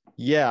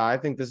 Yeah, I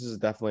think this is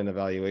definitely an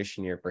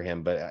evaluation year for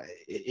him, but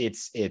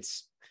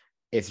it's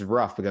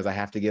rough because I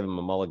have to give him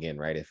a mulligan,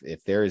 right?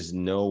 If there is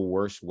no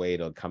worse way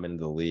to come into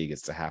the league,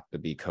 it's to have to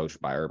be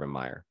coached by Urban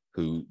Meyer.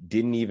 who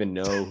didn't even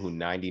know who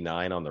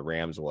 99 on the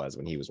Rams was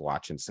when he was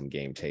watching some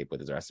game tape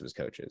with the rest of his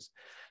coaches.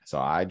 So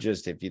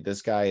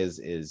this guy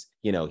is,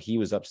 you know, he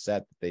was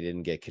upset that they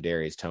didn't get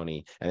Kadarius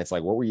Toney. And it's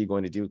like, what were you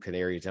going to do with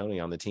Kadarius Toney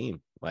on the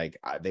team? Like,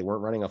 they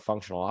weren't running a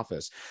functional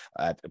offense.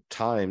 At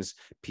times,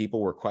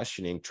 people were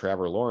questioning,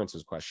 Trevor Lawrence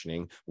was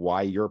questioning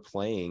why you're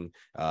playing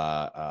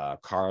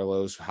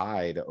Carlos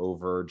Hyde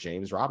over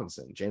James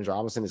Robinson. James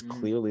Robinson is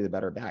clearly the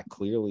better back,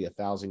 clearly a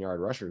 1,000-yard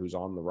rusher who's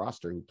on the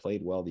roster, who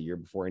played well the year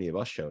before any of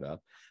us showed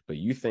up. But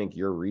you think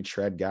your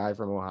retread guy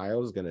from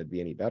Ohio is going to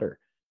be any better?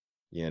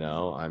 You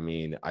know, I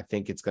mean, I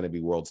think it's going to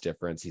be worlds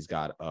difference. He's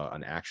got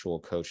an actual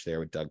coach there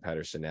with Doug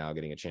Peterson now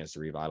getting a chance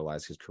to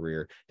revitalize his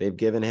career. They've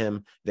given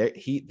him that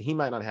he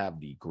might not have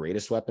the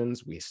greatest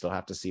weapons. We still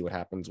have to see what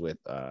happens with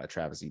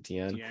Travis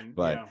Etienne,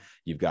 but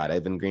you've got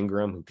Evan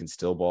Gingram who can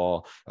still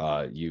ball.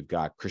 You've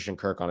got Christian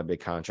Kirk on a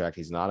big contract.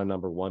 He's not a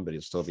number one, but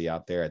he'll still be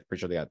out there. I'm pretty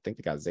sure I think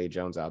they got Zay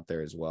Jones out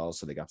there as well.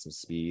 So they got some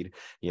speed,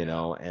 you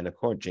know, and of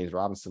course, James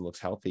Robinson looks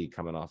healthy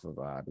coming off of,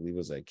 I believe it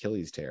was an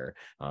Achilles tear.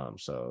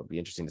 So it'll be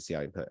interesting to see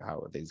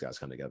how these guys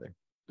come together.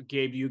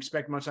 Gabe, do you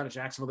expect much out of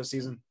Jacksonville this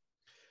season?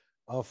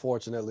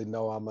 Unfortunately,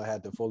 no. I'm gonna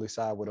have to fully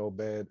side with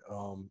Obed.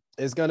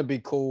 It's gonna be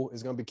cool.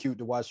 It's gonna be cute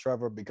to watch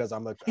Trevor because I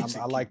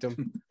liked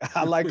him.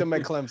 I liked him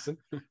at Clemson.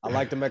 I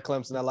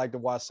liked to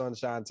watch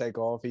Sunshine take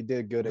off. He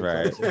did good at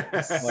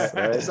Clemson.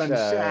 But,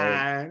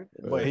 Sunshine.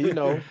 But you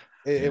know,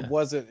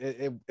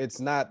 it's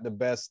not the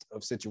best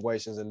of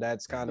situations, and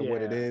that's kind of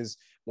what it is.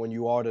 When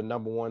you are the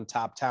number one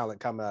top talent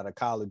coming out of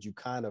college, you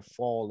kind of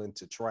fall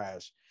into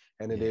trash.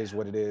 And it is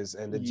what it is.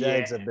 And the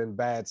Jags have been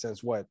bad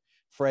since what?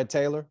 Fred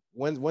Taylor?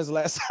 When's the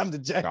last time the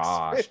Jags?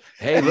 Gosh.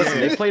 Hey, listen,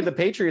 they played the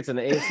Patriots in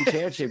the AFC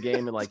Championship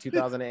game in like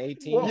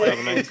 2018,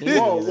 2019.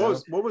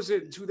 What was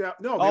it? 2000?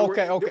 No,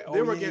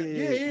 they were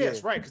against,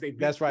 that's right. Because they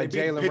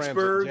beat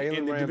Pittsburgh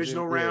in the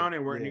divisional round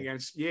and were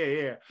against,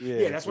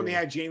 that's when they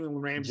had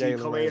Jalen Ramsey,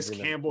 Calais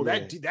Campball.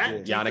 That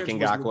Yannick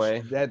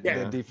Ngakoue.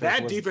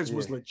 That defense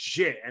was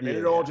legit. And then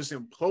it all just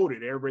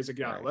imploded. Everybody's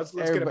like, let's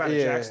get about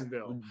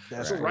Jacksonville.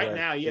 So right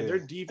now, they're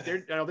deep. They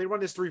run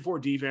this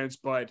 3-4 defense,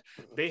 but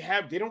they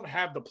don't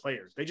have the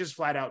players. They just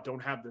flat out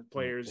don't have the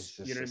players.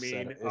 You know what I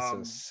mean? It's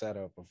a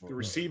setup of the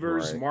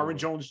receivers, Marvin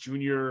Jones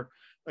Jr.,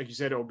 like you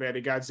said, Obed,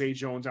 they got Zay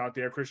Jones out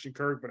there, Christian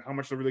Kirk, but how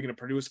much they're really going to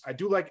produce. I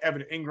do like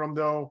Evan Ingram,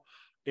 though.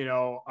 You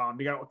know,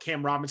 they got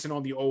Cam Robinson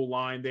on the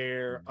O-line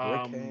there.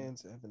 Evan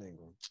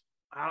Ingram.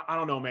 I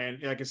don't know, man.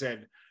 Like I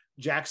said,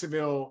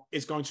 Jacksonville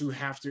is going to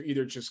have to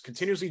either just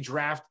continuously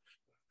draft,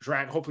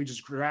 hopefully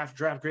just draft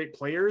great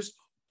players,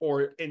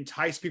 or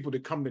entice people to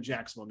come to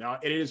Jacksonville. Now,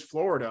 it is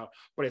Florida,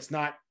 but it's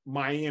not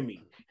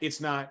Miami.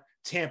 It's not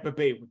Tampa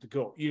Bay with the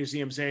GOAT. You see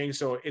what I'm saying?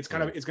 So it's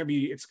kind of, it's going to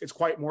be, it's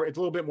quite more, it's a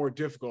little bit more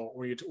difficult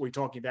when we're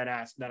talking that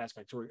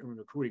aspect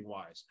recruiting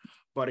wise.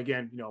 But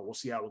again, you know, we'll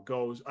see how it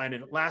goes. And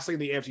then lastly,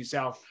 the AFC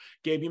South,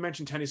 Gabe, you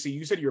mentioned Tennessee.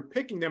 You said you're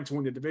picking them to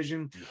win the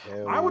division.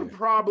 I would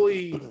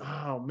probably,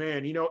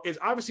 you know, it's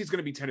going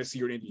to be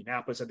Tennessee or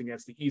Indianapolis. I think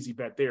that's the easy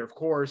bet there, of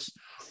course.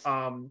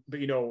 But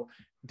you know,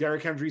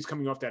 Derrick Henry's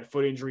coming off that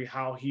foot injury.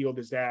 How healed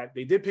is that?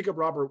 They did pick up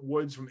Robert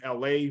Woods from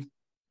LA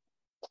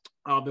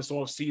this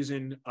off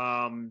season.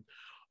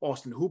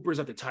 Austin Hooper's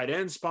at the tight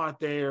end spot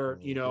there.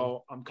 You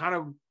know, I'm kind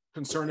of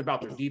concerned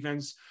about their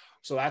defense.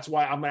 So that's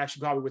why I'm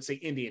actually probably would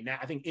say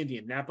I think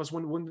Indianapolis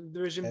win the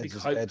division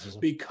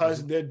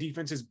because their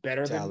defense is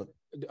better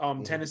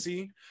than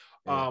Tennessee.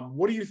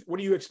 What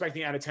are you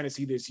expecting out of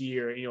Tennessee this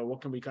year? You know,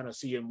 what can we kind of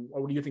see, and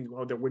what do you think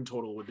their win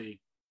total would be?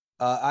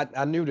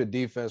 I knew the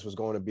defense was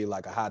going to be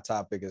like a hot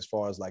topic as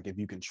far as like if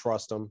you can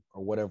trust them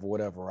or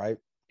whatever, right?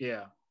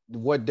 Yeah.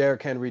 What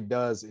Derrick Henry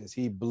does is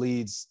he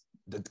bleeds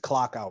the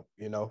clock out,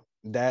 you know,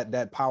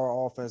 that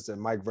power offense that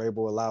Mike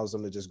Vrabel allows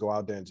them to just go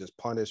out there and just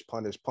punish,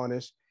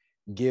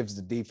 gives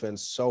the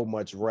defense so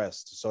much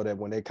rest so that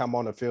when they come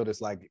on the field,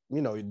 it's like,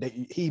 you know,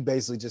 he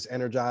basically just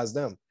energized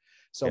them.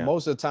 So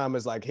most of the time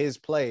it's like his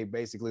play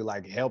basically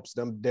like helps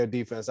their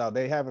defense out.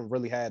 They haven't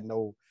really had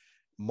no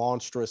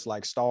monstrous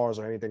like stars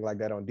or anything like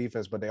that on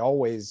defense, but they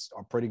always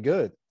are pretty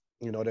good.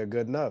 You know, they're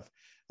good enough.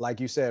 Like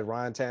you said,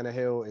 Ryan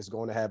Tannehill is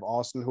going to have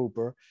Austin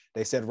Hooper.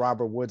 They said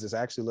Robert Woods is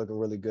actually looking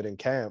really good in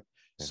camp.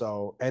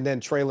 So, and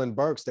then Treylon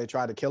Burks, they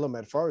tried to kill him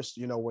at first,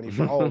 you know, when he,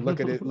 look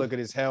at it, look at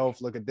his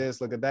health, look at this,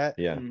 look at that.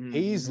 Yeah.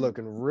 He's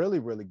looking really,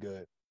 really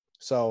good.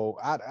 So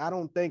I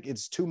don't think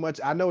it's too much.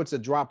 I know it's a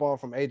drop off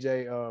from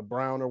AJ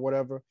Brown or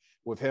whatever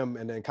with him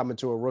and then coming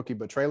to a rookie,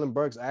 but Treylon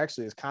Burks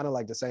actually is kind of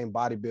like the same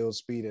body build,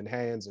 speed and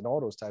hands and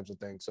all those types of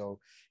things. So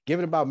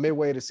given about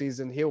midway of the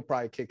season, he'll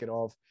probably kick it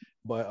off.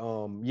 But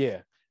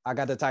I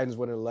got the Titans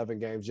winning 11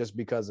 games just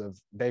because of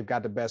they've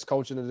got the best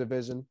coach in the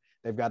division.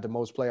 They've got the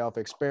most playoff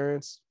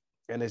experience,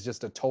 and it's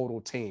just a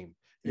total team.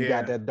 You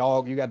got that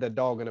dog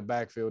in the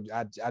backfield.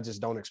 I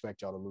just don't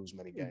expect y'all to lose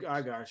many games.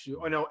 I got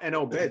you. I know, and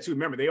Obed too.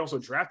 Remember, they also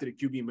drafted a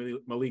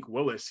QB, Malik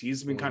Willis.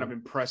 He's been kind of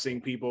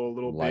impressing people a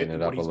little bit. Lighting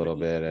it up a little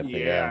bit.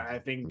 I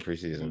think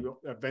preseason.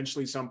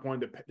 Eventually, some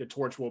point, the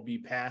torch will be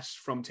passed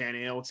from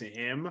Tannehill to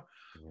him.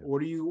 Yeah.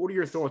 What are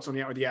your thoughts on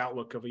the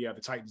outlook of the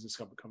Titans this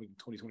coming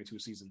 2022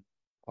 season?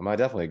 I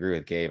definitely agree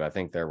with Gabe. I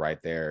think they're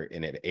right there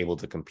in it, able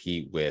to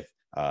compete with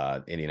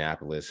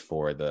Indianapolis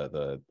for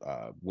the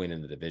win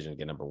in the division,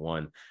 get number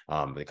one.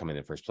 They come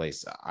in first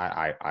place.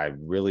 I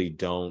really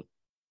don't.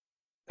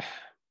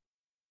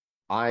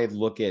 I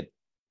look at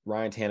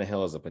Ryan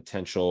Tannehill as a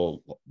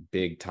potential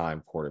big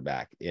time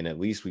quarterback. And at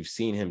least we've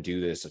seen him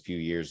do this a few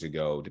years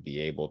ago to be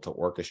able to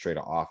orchestrate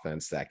an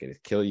offense that could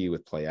kill you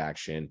with play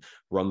action,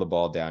 run the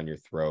ball down your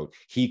throat.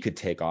 He could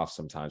take off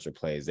sometimes for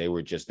plays. They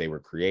were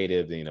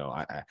creative,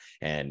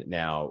 and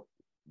now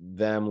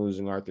them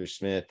losing Arthur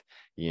Smith,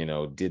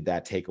 did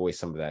that take away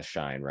some of that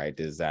shine, right?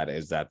 Is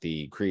that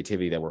the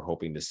creativity that we're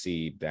hoping to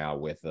see now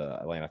with the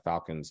Atlanta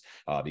Falcons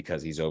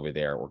because he's over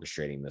there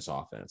orchestrating this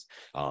offense?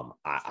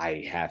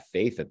 I have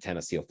faith that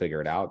Tennessee will figure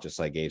it out. Just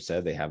like Gabe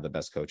said, they have the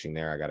best coaching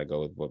there. I got to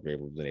go with what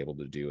Gabe has been able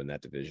to do in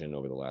that division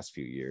over the last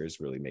few years,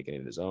 really making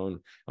it his own.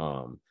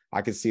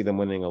 I could see them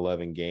winning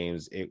 11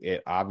 games.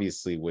 It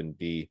obviously wouldn't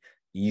be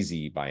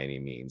easy by any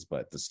means,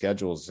 but the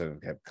schedules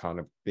have kind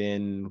of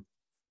been...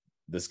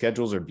 The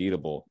schedules are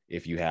beatable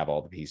if you have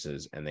all the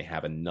pieces, and they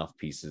have enough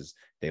pieces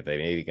that they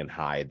maybe can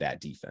hide that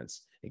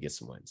defense and get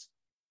some wins.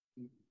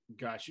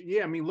 Gotcha.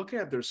 Yeah, I mean, looking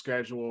at their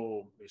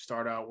schedule, they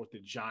start out with the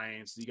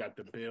Giants. You got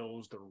the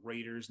Bills, the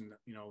Raiders, and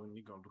and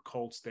you go the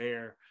Colts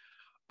there.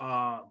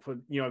 But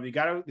they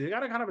got a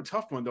kind of a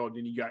tough one though.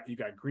 Then you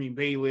got Green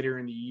Bay later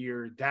in the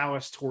year,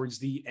 Dallas towards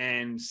the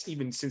end,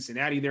 even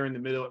Cincinnati there in the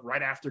middle,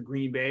 right after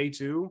Green Bay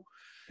too.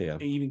 Yeah,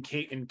 and even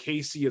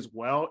KC as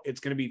well. It's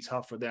going to be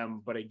tough for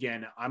them. But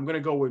again, I'm going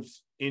to go with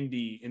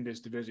Indy in this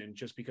division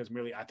just because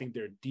merely I think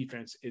their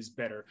defense is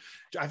better.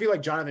 I feel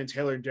like Jonathan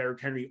Taylor and Derrick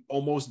Henry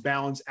almost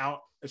balance out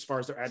as far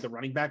as they're at the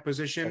running back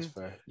position. That's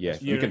fair. Yeah,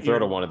 you can throw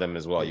to one of them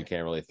as well. You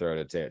can't really throw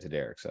to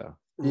Derrick. So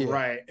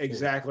right,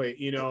 exactly.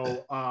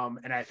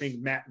 And I think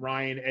Matt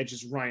Ryan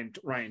edges Ryan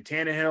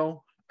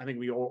Tannehill. I think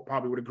we all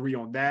probably would agree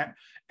on that.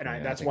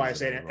 And that's why I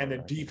say that. And the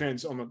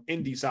defense on the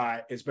Indy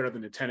side is better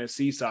than the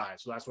Tennessee side.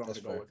 So that's what I'm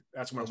going to go with.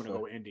 That's where I'm going to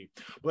go with Indy.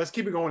 But let's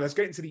keep it going. Let's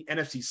get into the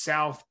NFC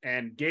South.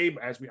 And Gabe,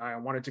 I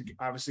wanted to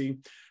obviously,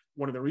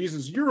 one of the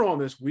reasons you're on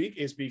this week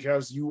is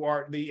because you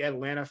are the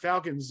Atlanta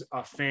Falcons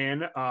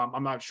fan.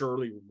 I'm not sure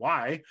really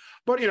why,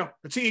 but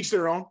to each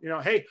their own.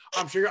 Hey,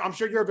 I'm sure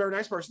you're a very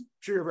nice person.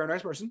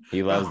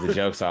 He loves the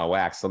jokes on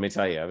wax. Let me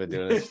tell you, I've been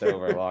doing this show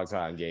for a long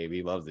time, Gabe.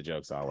 He loves the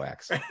jokes on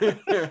wax.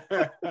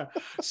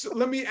 So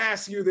let me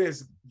ask you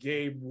this,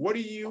 Gabe. What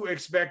do you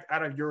expect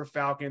out of your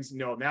Falcons?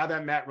 Now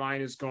that Matt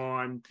Ryan is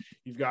gone,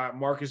 you've got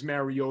Marcus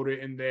Mariota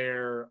in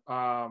there.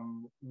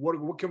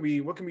 What can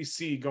we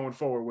see going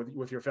forward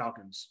with your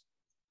Falcons?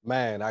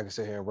 Man, I can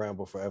sit here and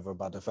ramble forever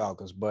about the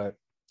Falcons, but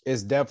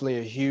it's definitely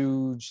a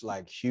huge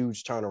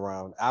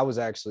turnaround. I was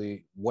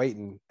actually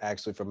waiting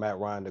for Matt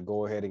Ryan to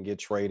go ahead and get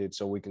traded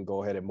so we can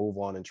go ahead and move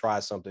on and try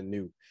something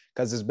new,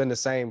 because it's been the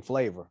same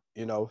flavor,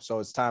 so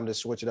it's time to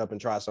switch it up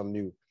and try something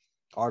new.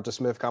 Arthur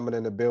Smith coming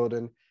in the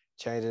building,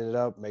 changing it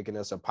up, making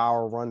us a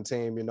power run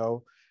team,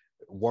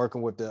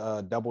 working with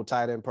the double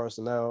tight end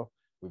personnel.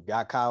 We've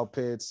got Kyle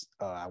Pitts.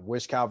 I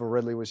wish Calvin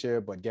Ridley was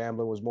here, but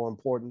gambling was more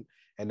important.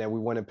 And then we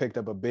went and picked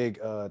up a big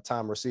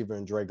time receiver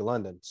in Drake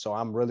London. So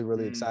I'm really,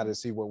 really excited to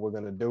see what we're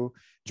going to do.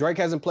 Drake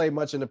hasn't played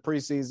much in the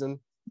preseason.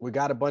 We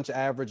got a bunch of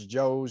average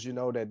Joes,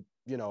 that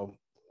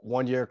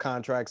 1-year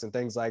contracts and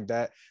things like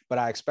that. But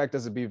I expect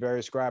us to be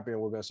very scrappy,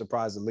 and we're going to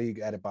surprise the league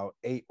at about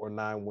 8 or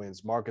 9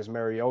 wins. Marcus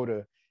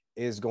Mariota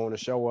is going to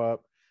show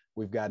up.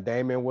 We've got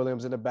Damian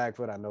Williams in the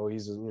backfield. I know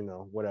he's,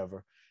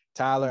 whatefer.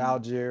 Tyler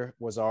Algier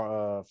was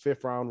our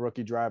 5th-round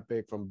rookie draft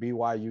pick from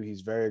BYU.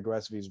 He's very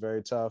aggressive. He's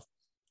very tough.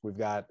 We've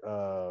got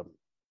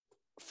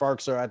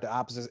Ferkser at the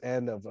opposite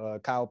end of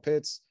Kyle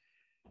Pitts.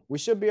 We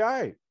should be all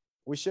right.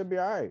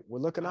 We're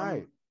looking all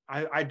right.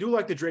 I do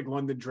like the Drake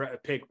London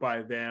pick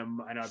by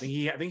them. I think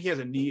he has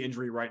a knee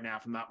injury right now,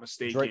 if I'm not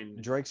mistaken.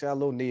 Drake's got a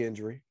little knee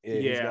injury. Yeah,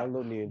 he's got a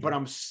little knee injury. But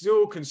I'm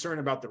still concerned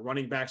about the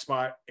running back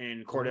spot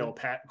in Cordell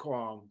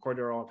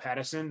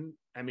Patterson.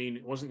 I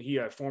mean, wasn't he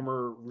a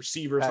former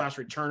receiver /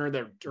 returner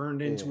that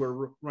turned into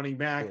a running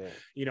back?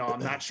 Yeah.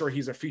 I'm not sure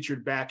he's a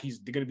featured back. He's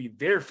going to be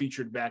their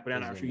featured back, but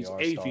I'm not sure he's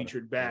a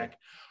featured back.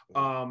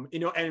 Yeah.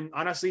 And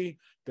honestly,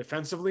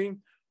 defensively,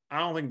 I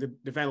don't think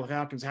the Atlanta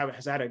Falcons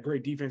has had a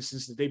great defense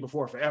since the day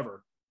before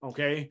forever.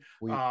 Okay.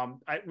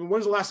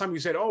 When's the last time you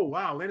said, "Oh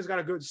wow, Atlanta's got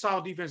a good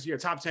solid defense here,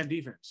 top 10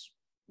 defense"?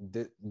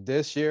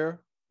 This year,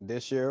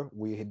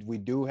 we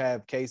do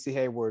have Casey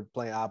Hayward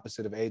playing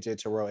opposite of AJ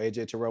Terrell.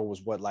 AJ Terrell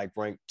was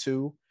ranked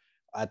 2,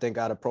 I think,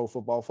 out of Pro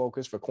Football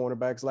Focus for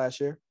cornerbacks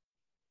last year.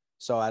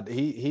 So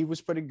he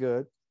was pretty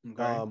good.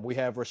 Okay. We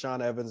have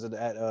Rashaan Evans at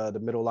the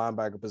middle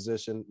linebacker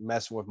position,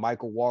 messing with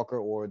Michael Walker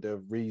or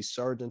the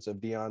resurgence of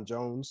Deion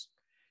Jones.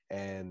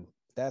 And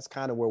that's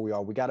kind of where we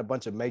are. We got a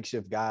bunch of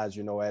makeshift guys,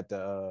 at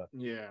the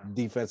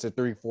defensive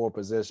 3-4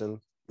 position.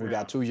 We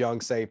got 2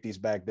 young safeties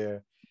back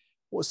there.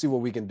 We'll see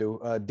what we can do.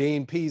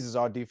 Dean Pease is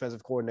our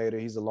defensive coordinator.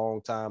 He's a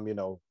long time,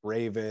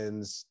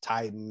 Ravens,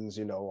 Titans,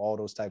 all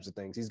those types of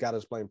things. He's got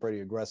us playing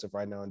pretty aggressive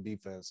right now in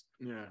defense.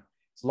 Yeah.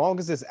 As long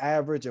as it's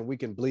average and we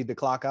can bleed the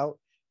clock out,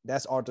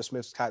 that's Arthur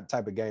Smith's type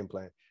of game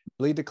plan.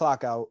 Bleed the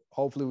clock out.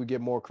 Hopefully we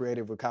get more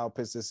creative with Kyle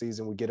Pitts this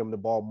season. We get him the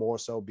ball more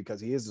so because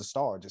he is the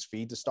star. Just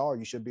feed the star.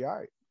 You should be all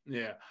right.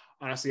 Yeah.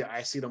 Honestly,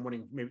 I see them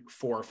winning maybe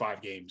 4 or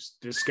 5 games.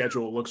 This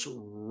schedule looks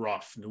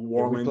rough. New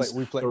Orleans,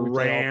 we play the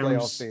Rams, all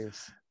playoff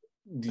teams.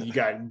 You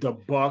got the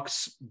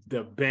Bucks,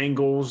 the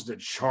Bengals, the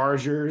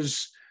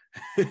Chargers.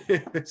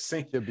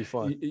 Should be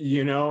fun.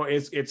 You know,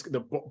 it's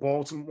the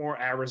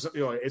Baltimore, Arizona.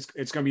 You know, it's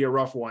going to be a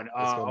rough one.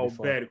 I'll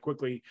bet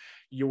quickly.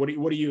 What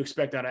do you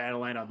expect out of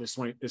Atlanta this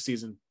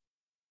season?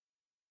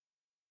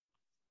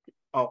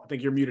 Oh, I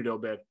think you're muted,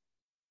 Obed.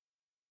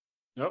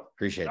 Nope.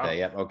 Appreciate that.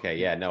 Yep. Okay.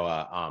 Yeah. No.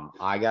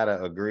 I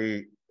gotta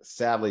agree.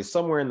 Sadly,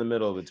 somewhere in the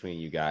middle between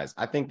you guys,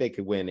 I think they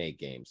could win 8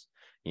 games.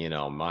 You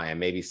know, and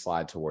maybe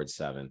slide towards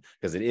 7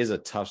 because it is a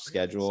tough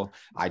schedule.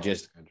 I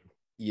just,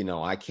 you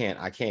know, I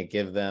can't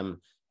give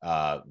them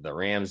the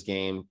Rams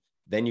game.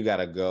 Then you got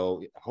to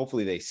go.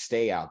 Hopefully, they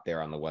stay out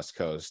there on the West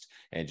Coast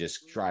and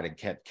just try to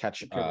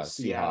catch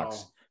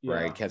Seahawks.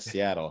 Right, catch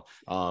Seattle.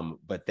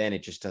 But then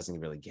it just doesn't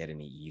really get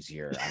any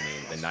easier. I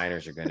mean, the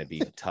Niners are going to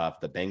be tough.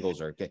 The Bengals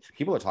are.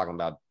 People are talking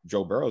about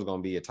Joe Burrow is going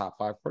to be a top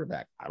 5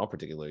 quarterback. I don't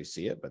particularly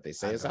see it, but they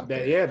say it's out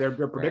there. Yeah, they're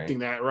predicting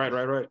that. Right.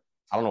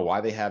 I don't know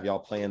why they have y'all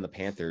playing the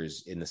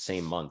Panthers in the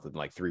same month with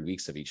like 3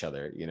 weeks of each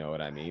other. You know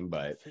what I mean?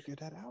 But figure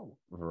that out,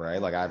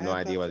 right? Like I have no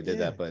idea why they did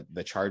that. But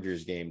the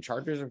Chargers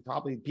are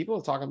probably people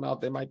are talking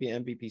about there might be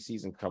an MVP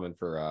season coming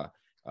for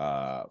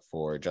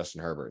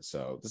Justin Herbert.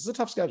 So this is a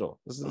tough schedule.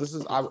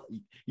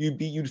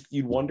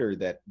 You'd wonder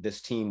that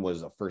this team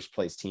was a first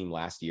place team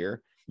last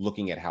year,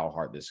 looking at how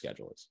hard this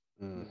schedule is.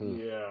 Mm-hmm.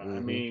 Yeah, I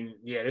mean,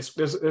 this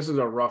is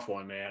a rough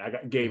one, man.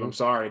 Gabe. I'm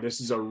sorry. This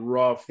is a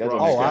rough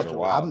schedule.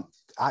 Wow.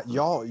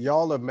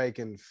 Y'all are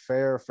making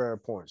fair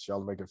points.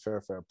 Y'all are making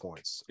fair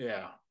points.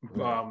 Yeah.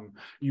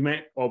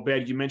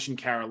 You mentioned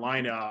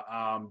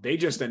Carolina. They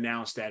just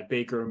announced that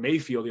Baker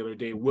Mayfield the other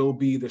day will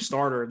be the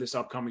starter this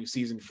upcoming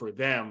season for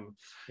them,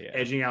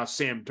 edging out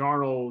Sam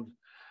Darnold.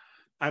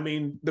 I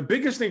mean, the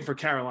biggest thing for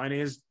Carolina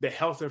is the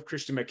health of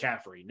Christian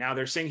McCaffrey. Now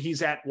they're saying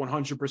he's at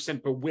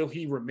 100%, but will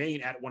he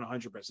remain at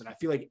 100%? I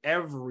feel like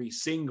every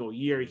single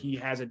year he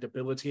has a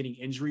debilitating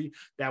injury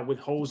that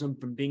withholds him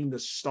from being the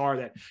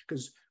star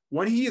because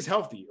when he is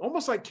healthy,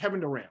 almost like Kevin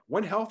Durant,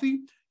 when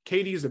healthy,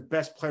 KD is the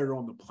best player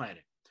on the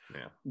planet.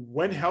 Yeah.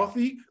 When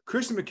healthy,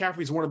 Christian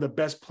McCaffrey is one of the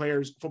best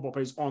football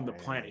players on the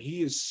planet.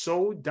 He is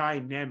so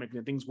dynamic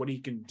in things what he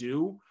can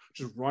do,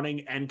 just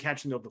running and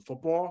catching up the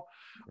football.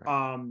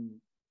 Right.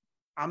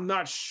 I'm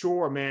not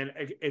sure, man.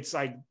 It's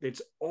like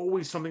it's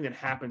always something that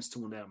happens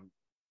to them.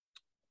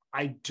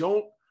 I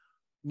don't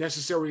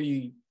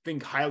necessarily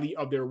think highly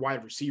of their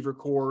wide receiver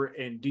core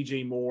and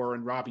DJ Moore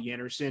and Robbie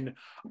Anderson.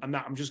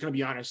 I'm just going to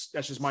be honest.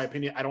 That's just my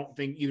opinion. I don't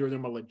think either of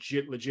them are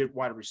legit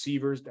wide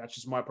receivers. That's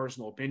just my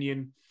personal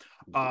opinion.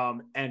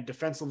 And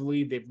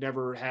defensively, they've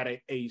never had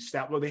a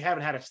stout. Well, they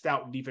haven't had a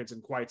stout defense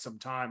in quite some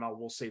time. I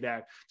will say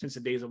that since the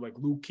days of like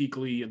Luke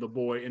Kuechly and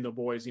the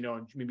boys, you know,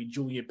 and maybe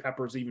Julius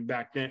Peppers,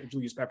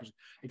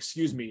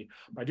 excuse me.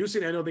 But I do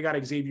say I know they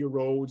got Xavier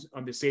Rhodes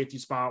on the safety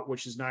spot,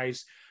 which is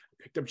nice.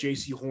 Picked up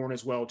JC Horn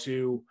as well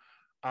too.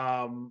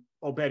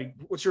 Obed,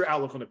 what's your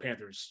outlook on the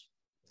Panthers?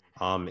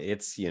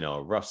 It's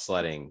rough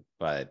sledding,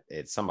 but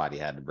somebody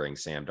had to bring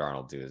Sam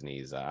Darnold to his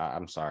knees.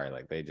 I'm sorry,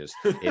 like they just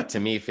it to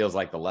me feels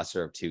like the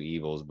lesser of two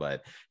evils.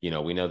 But we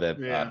know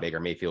that Baker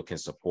Mayfield can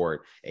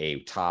support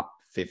a top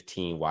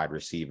 15 wide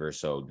receiver,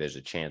 so there's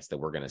a chance that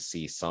we're going to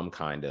see some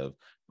kind of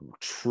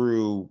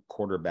true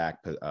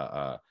quarterback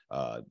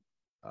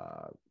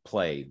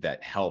play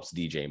that helps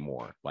DJ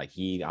Moore.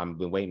 I've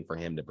been waiting for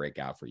him to break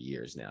out for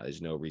years now.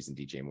 There's no reason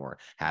DJ Moore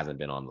hasn't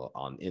been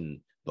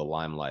in the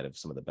limelight of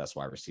some of the best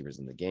wide receivers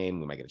in the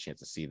game. We might get a chance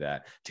to see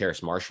that.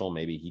 Terrace Marshall,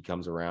 maybe he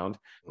comes around,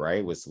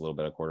 right, with a little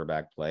bit of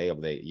quarterback play.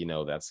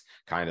 That's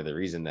kind of the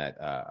reason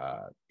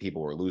that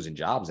people were losing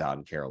jobs out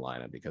in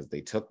Carolina, because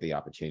they took the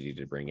opportunity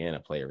to bring in a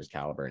player of his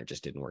caliber, and it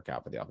just didn't work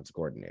out for the offensive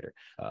coordinator.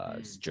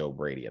 It's Joe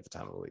Brady at the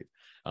time, I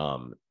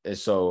believe.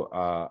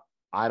 So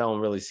I don't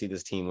really see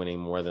this team winning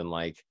more than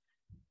like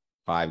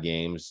 5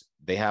 games.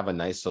 They have a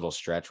nice little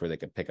stretch where they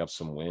could pick up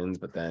some wins,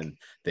 but then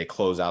they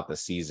close out the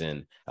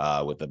season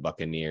with the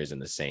Buccaneers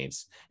and the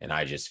Saints. And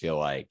I just feel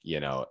like,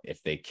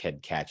 if they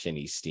could catch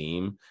any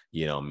steam,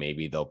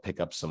 maybe they'll pick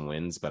up some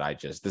wins.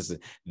 But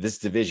this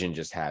division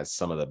just has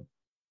some of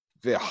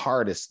the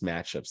hardest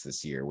matchups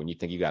this year. When you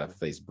think you got to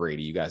face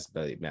Brady, you guys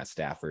play Matt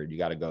Stafford, you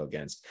got to go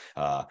against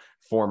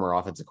former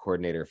offensive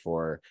coordinator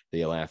for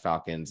the Atlanta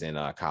Falcons and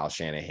Kyle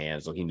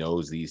Shanahan. So he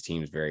knows these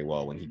teams very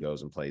well when he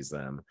goes and plays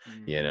them.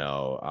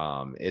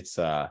 It's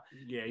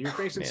you're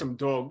facing some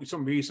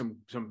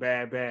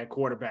bad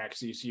quarterbacks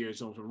this year.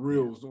 So some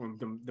real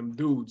them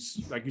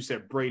dudes, like you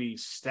said, Brady,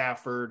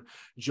 Stafford,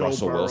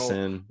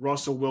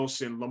 Russell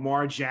Wilson,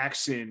 Lamar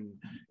Jackson.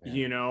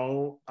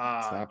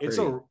 Yeah.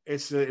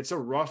 It's a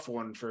rough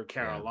one for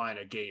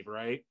Carolina, Gabe,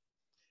 right?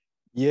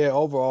 Yeah,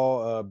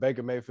 overall,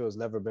 Baker Mayfield has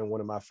never been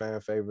one of my fan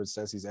favorites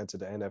since he's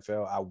entered the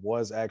NFL. I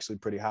was actually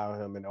pretty high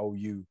on him in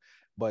OU,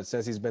 but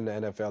since he's been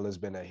in the NFL, it's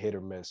been a hit or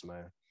miss,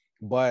 man.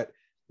 But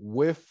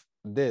with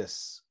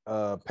this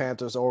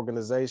Panthers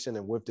organization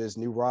and with this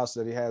new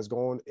roster that he has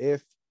going,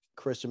 if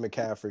Christian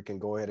McCaffrey can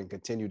go ahead and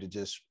continue to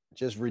just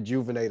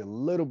rejuvenate a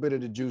little bit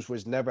of the juice,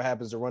 which never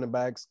happens to running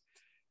backs,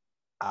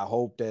 I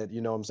hope that,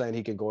 you know what I'm saying,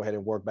 he can go ahead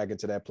and work back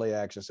into that play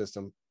action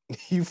system.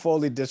 You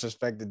fully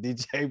disrespected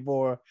DJ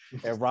Moore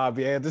and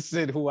Robbie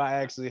Anderson, who I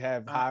actually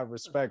have high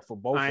respect for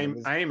both of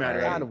them. I ain't mad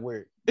at kind of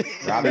weird.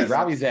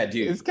 Robbie's that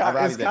dude. It's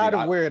kind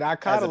of weird. I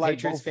kind of like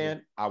Patriots both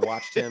fan. I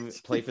watched him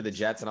play for the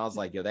Jets, and I was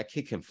like, "Yo, that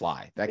kid can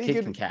fly. That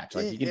kid can catch.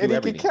 Like he can do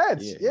everything. He can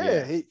catch.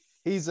 Yeah.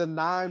 He's a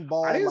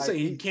 9-ball. I didn't say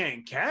he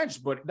can't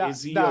catch, but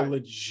is he a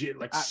legit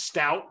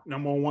stout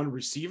number one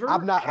receiver?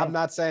 I'm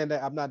not saying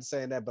that. I'm not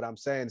saying that, but I'm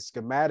saying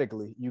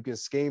schematically, you can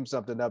scheme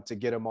something up to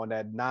get him on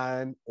that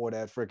 9 or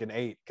that freaking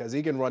 8 because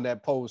he can run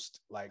that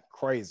post like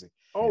crazy.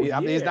 I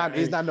mean, he's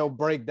not no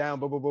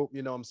breakdown, boop, boop, boop,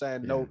 you know what I'm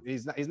saying? No,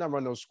 he's not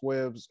running no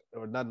squibs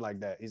or nothing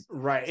like that. He's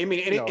right. I mean,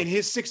 in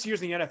his 6 years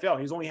in the NFL,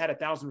 he's only had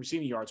 1,000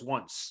 receiving yards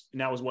once,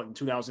 and that was what in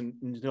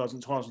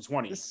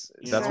 2020.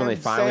 That's when they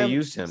finally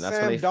used him. That's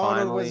when they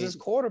finally was his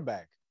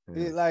quarterback.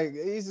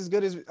 He's as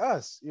good as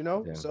us, you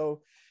know. Yeah.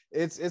 So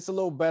it's a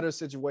little better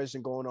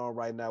situation going on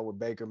right now with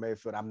Baker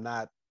Mayfield. I'm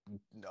not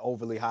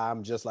overly high.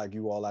 I'm just like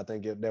you all. I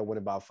think they'll win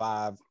about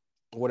 5.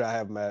 What do I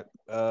have, Matt?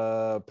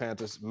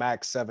 Panthers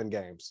max 7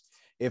 games.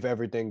 If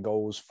everything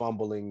goes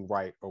fumbling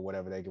right or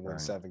whatever, they can win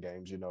 7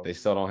 games, you know. They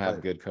still don't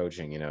have good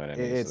coaching, you know what I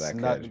mean? It's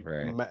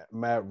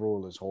Matt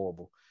Rule is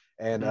horrible.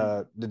 And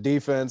the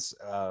defense,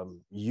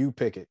 you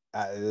pick it.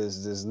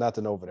 There's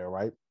nothing over there,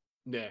 right?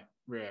 Yeah,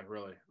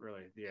 really.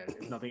 Yeah,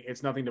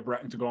 it's nothing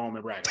to go home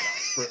and brag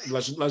about.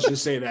 Let's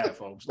just say that,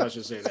 folks. Let's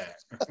just say that.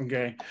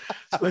 Okay,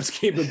 so let's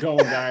keep it going,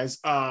 guys.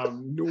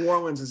 New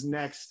Orleans is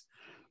next.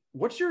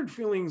 What's your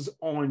feelings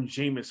on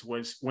Jameis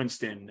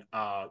Winston,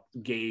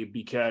 Gabe?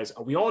 Because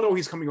we all know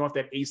he's coming off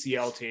that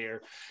ACL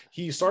tear.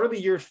 He started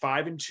the year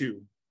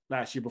 5-2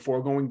 last year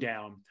before going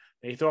down.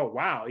 They thought,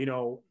 wow, you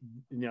know,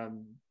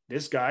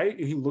 this guy,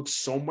 he looks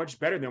so much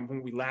better than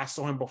when we last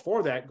saw him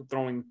before that,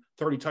 throwing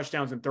 30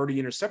 touchdowns and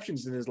 30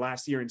 interceptions in his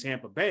last year in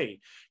Tampa Bay.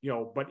 You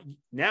know, but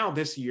now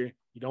this year,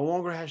 he no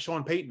longer has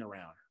Sean Payton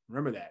around.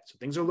 Remember that. So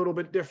things are a little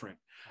bit different.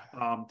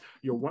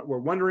 We're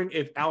wondering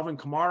if Alvin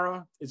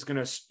Kamara is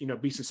going to,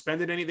 be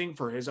suspended anything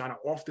for his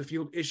off the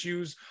field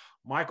issues.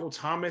 Michael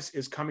Thomas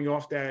is coming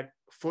off that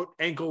foot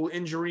ankle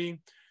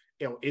injury.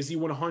 Is he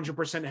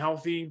 100%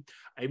 healthy?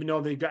 Even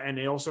though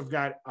they also have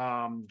got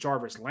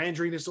Jarvis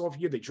Landry this off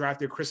year. They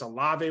drafted Chris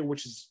Olave,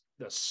 which is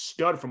the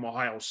stud from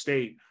Ohio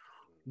State.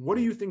 What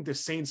do you think the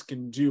Saints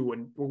can do?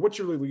 And what's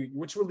really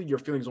your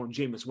feelings on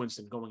Jameis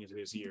Winston going into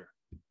this year?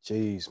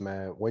 Jeez,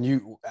 man.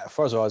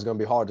 First of all, it's going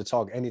to be hard to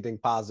talk anything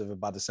positive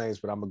about the Saints,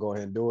 but I'm going to go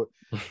ahead and do it.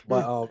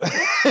 But,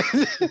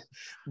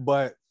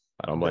 but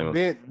I don't blame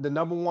him. The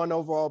number 1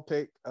 overall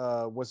pick,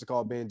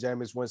 being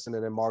Jameis Winston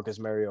and then Marcus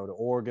Mariota,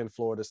 Oregon,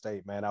 Florida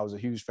State, man. I was a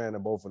huge fan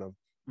of both of them.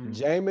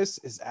 Jameis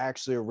is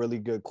actually a really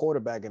good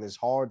quarterback, and it's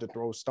hard to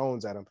throw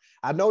stones at him.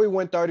 I know he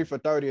went 30 for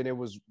 30, and it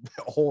was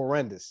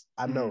horrendous.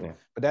 I know,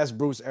 but that's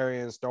Bruce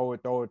Arians, throw it,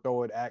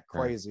 act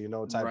crazy,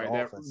 type of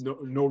offense.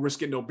 No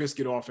risk it, no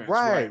biscuit offense.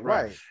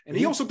 Right. And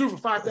he also threw for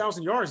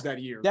 5,000 yards that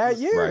year.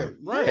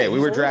 Right. Hey, we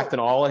were drafting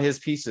all of his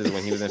pieces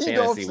when he was in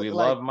fantasy. We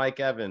love Mike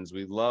Evans.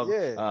 We love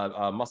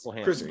Muscle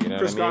Hamster.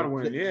 Chris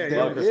Godwin.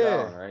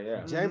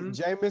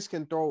 Jameis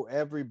can throw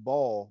every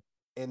ball.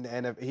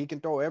 And he can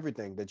throw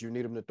everything that you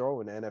need him to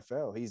throw in the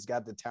NFL. He's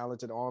got the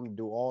talented arm to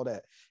do all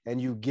that. And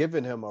you've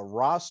given him a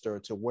roster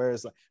to where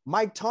it's like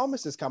Mike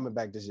Thomas is coming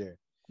back this year.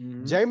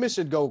 Jameis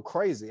should go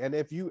crazy. And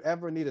if you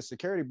ever need a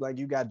security blanket,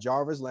 you got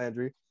Jarvis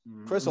Landry.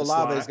 Chris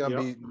Olave is going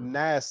to be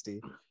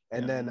nasty.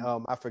 And then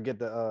I forget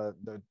the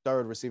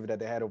third receiver that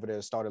they had over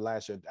there started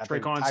last year.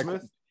 Tre'Quan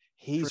Smith.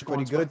 He's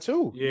pretty good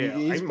too. Yeah,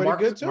 he's pretty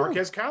good too.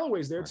 Marquez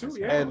Callaway's there too.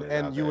 Yeah,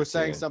 and you were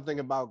saying something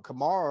about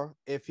Kamara.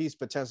 If he's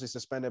potentially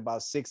suspended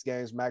about 6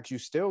 games max, you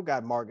still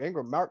got Mark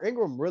Ingram. Mark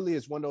Ingram really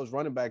is one of those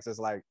running backs that's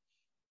like,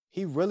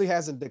 he really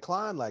hasn't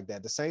declined like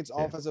that. The Saints'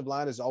 offensive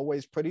line is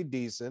always pretty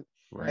decent.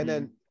 Right. And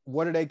then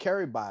what are they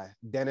carried by?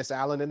 Dennis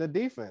Allen in the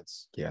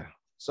defense. Yeah.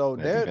 So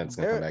they're gonna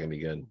come back and be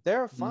good.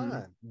 They're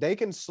fine. They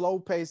can slow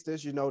pace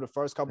this. The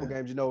first couple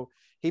games.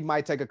 He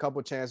might take a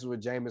couple chances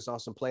with Jameis on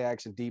some play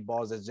action deep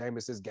balls as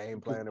Jameis's game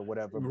plan or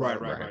whatever.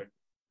 Right.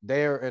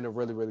 They're in a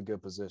really, really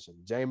good position.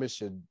 Jameis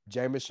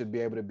should be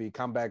able to be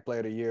comeback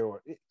player of the year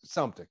or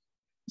something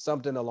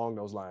along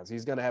those lines.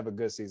 He's going to have a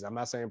good season. I'm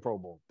not saying Pro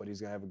Bowl, but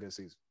he's going to have a good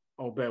season.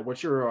 Oh, Bet,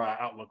 what's your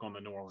outlook on the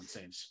New Orleans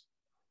Saints?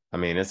 I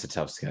mean, it's a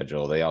tough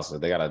schedule. They got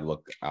to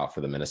look out for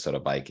the Minnesota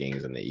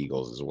Vikings and the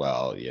Eagles as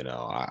well.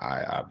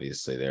 I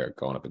obviously they're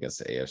going up against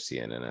the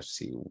AFC and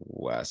NFC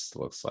West.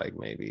 Looks like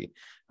maybe.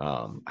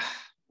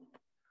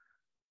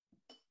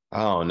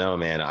 Oh no,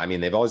 man. I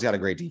mean, they've always got a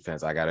great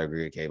defense. I got to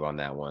agree with Gabe on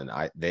that one.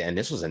 And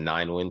this was a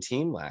 9-win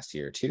team last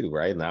year too,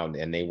 right? Now,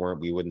 and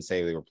we wouldn't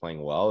say they were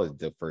playing well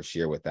the first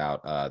year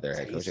without their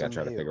head coach. I got to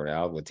try to figure it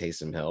out with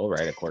Taysom Hill,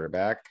 right, at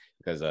quarterback,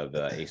 because of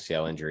the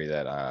ACL injury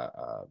that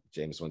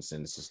Jameis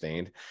Winston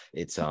sustained.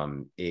 It's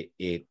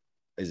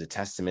is a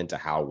testament to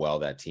how well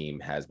that team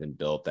has been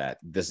built. That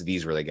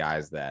these were the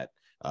guys that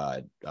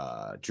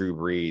Drew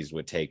Brees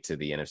would take to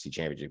the NFC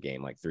Championship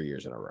game like 3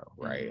 years in a row,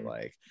 right? Mm-hmm.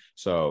 Like,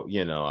 so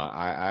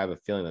I have a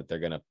feeling that they're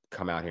gonna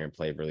come out here and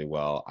play really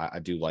well. I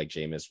do like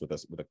Jameis with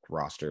a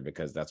roster,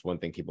 because that's one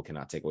thing people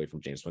cannot take away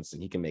from Jameis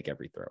Winston. He can make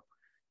every throw.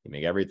 He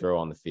make every throw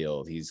on the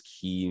field. He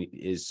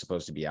is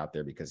supposed to be out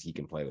there because he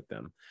can play with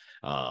them.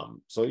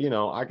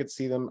 So I could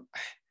see them.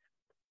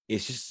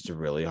 It's just a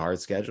really hard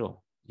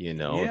schedule.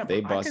 If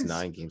they bust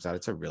 9 games out,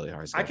 it's a really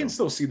hard schedule. I can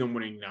still see them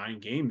winning 9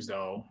 games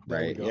though.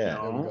 Right.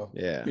 Yeah.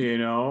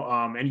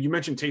 And you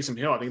mentioned Taysom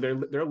Hill. I think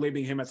they're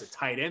labeling him as a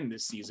tight end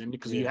this season,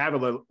 because you have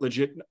a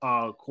legit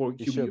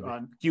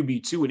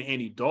QB2 and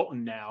Andy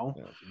Dalton now.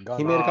 Yeah.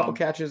 He made a couple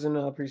catches in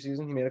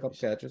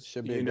preseason.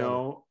 Should be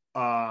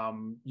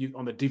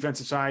on the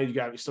defensive side,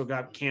 you still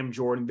got Cam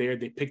Jordan there.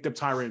 They picked up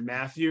Tyrann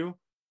Mathieu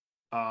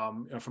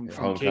from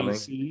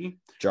KC.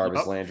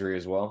 Jarvis Landry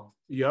as well.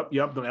 Yep,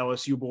 the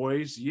LSU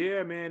boys.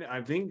 Yeah, man.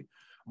 I think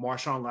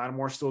Marshawn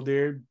Lattimore's still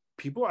there.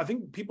 I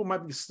think people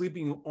might be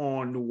sleeping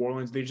on New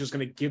Orleans. They're just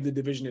going to give the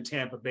division to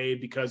Tampa Bay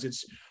because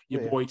it's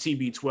your boy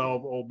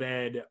TB12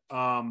 Obed.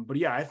 But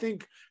yeah, I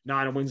think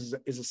 9 wins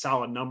is a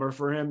solid number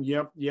for him.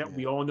 Yep. Yeah.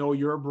 We all know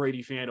you're a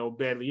Brady fan,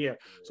 Obed. Yeah,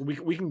 so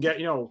we can get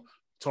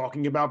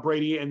talking about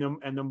Brady and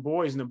them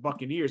boys and the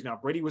Buccaneers. Now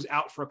Brady was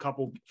out for a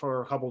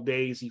couple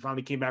days. He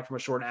finally came back from a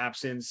short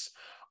absence.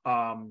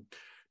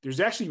 There's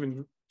actually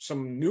even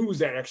some news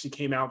that actually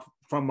came out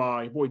from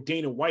your boy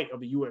Dana White of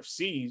the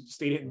UFC,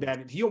 stated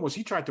that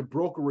he tried to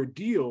broker a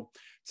deal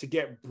to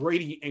get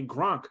Brady and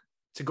Gronk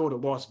to go to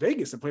Las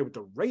Vegas and play with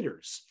the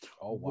Raiders.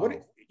 Oh, wow.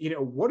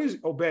 What is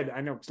Obed?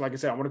 I know, like I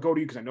said, I want to go to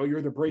you because I know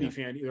you're the Brady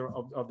fan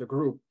of the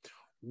group.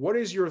 What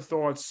is your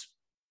thoughts,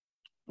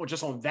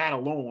 just on that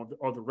alone,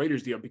 of the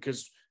Raiders deal?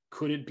 Because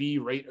could it be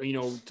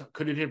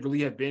could it really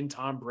have been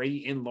Tom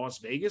Brady in Las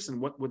Vegas, and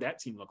what would that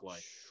team look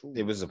like?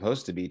 It was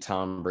supposed to be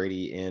Tom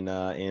Brady in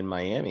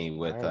Miami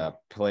with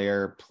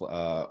player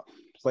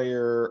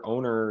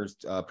owners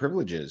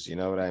privileges. You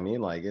know what I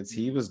mean? Like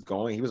he was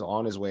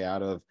on his way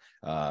out of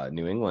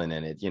New England,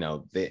 and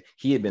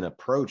he had been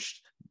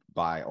approached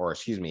by, or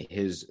excuse me,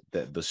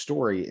 the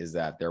story is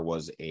that there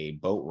was a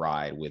boat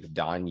ride with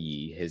Don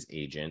Yee, his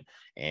agent,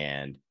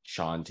 and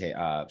Sean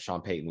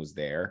Payton was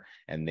there,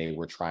 and they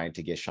were trying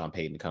to get Sean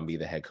Payton to come be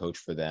the head coach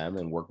for them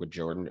and work with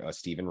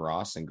Stephen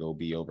Ross and go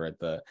be over at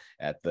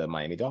the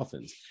Miami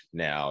Dolphins.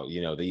 Now,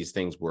 these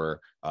things were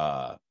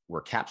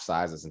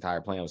capsized. This entire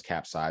plan was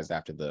capsized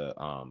after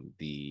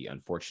the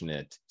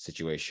unfortunate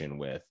situation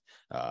with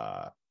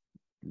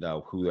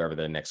whoever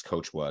the next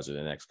coach was, or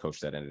the next coach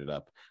that ended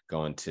up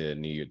going to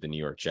the New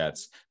York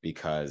Jets,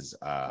 because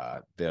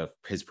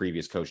his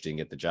previous coach didn't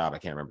get the job. I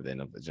can't remember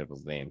the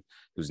gentleman's name,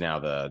 who's now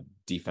the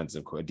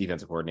defensive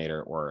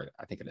coordinator, or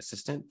I think an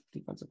assistant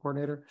defensive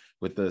coordinator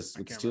with the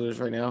Steelers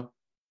right now.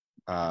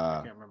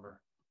 I can't remember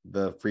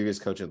the previous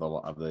coach of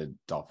the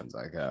Dolphins,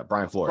 like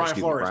Brian Flores.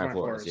 Brian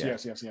Flores.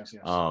 Yes.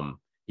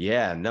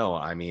 Yeah, no,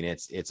 I mean,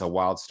 it's a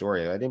wild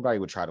story. Anybody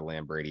would try to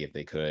land Brady if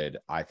they could.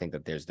 I think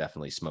that there's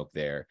definitely smoke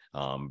there.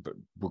 But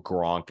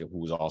Gronk, who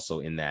was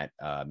also in that,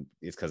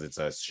 it's because it's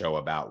a show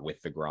about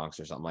with the Gronks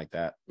or something like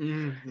that.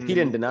 Mm-hmm. He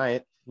didn't deny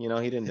it. He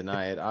didn't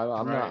deny it.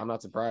 I'm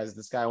not surprised.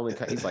 This guy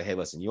he's like, hey,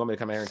 listen, you want me to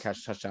come here and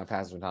catch touchdown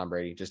passes from Tom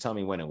Brady? Just tell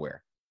me when and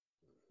where.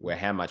 I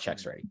have my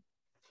checks ready.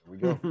 Here we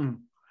go.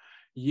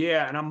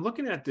 Yeah, and I'm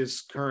looking at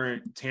this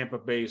current Tampa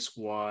Bay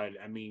squad.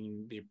 I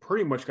mean, they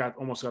pretty much got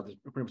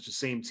pretty much the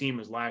same team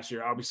as last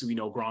year. Obviously, we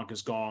know Gronk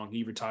is gone;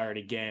 he retired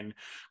again.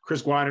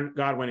 Chris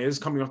Godwin is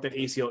coming off that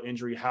ACL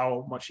injury.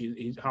 How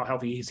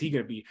healthy is he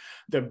going to be?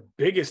 The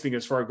biggest thing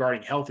as far as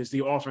regarding health is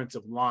the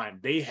offensive line.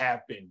 They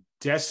have been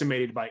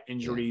decimated by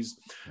injuries.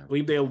 Yeah. I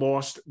believe they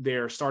lost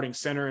their starting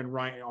center and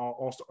an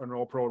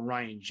All-Pro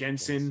Ryan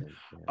Jensen.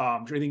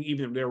 I think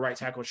even their right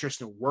tackle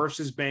Tristan Wirfs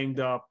is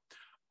banged up.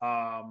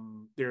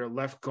 Their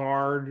left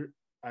guard,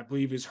 I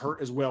believe, is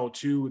hurt as well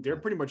too. They're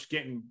pretty much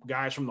getting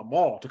guys from the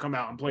mall to come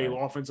out and play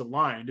offensive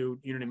line, dude.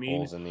 You know what I mean?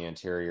 Holes in the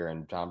interior,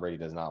 and Tom Brady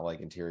does not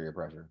like interior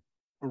pressure.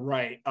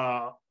 Right.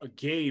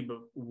 Gabe,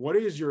 what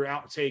is your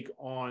outtake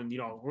on,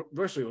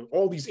 virtually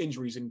all these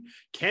injuries, and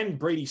can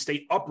Brady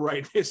stay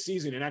upright this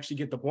season and actually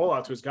get the ball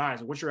out to his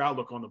guys? And what's your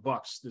outlook on the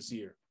Bucs this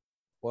year?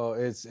 Well,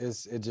 it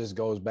just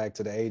goes back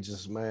to the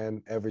ageless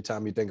man. Every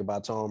time you think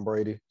about Tom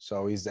Brady,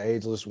 so he's the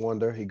ageless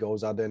wonder. He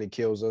goes out there and he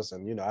kills us.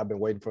 And I've been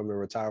waiting for him to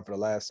retire for the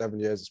last 7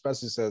 years,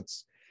 especially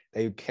since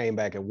they came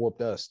back and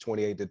whooped us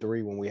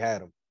 28-3 when we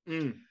had him.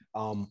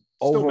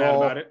 Still mad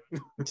about it.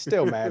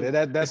 Still mad.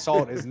 That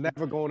salt is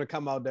never going to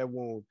come out that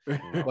wound.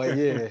 But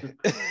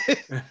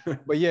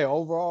yeah,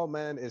 overall,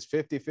 man, it's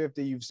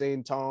 50-50. You've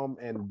seen Tom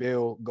and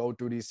Bill go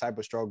through these type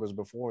of struggles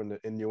before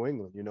in New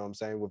England, you know what I'm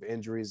saying, with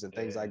injuries and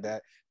things like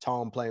that.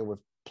 Tom playing with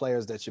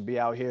players that should be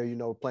out here,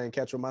 playing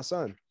catch with my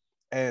son.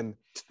 And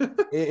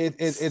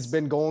it's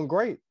been going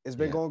great. It's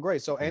been going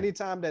great. So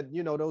anytime that,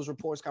 those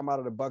reports come out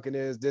of the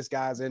Buccaneers, this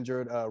guy's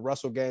injured,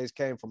 Russell Gage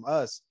came from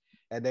us,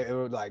 and they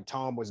were like,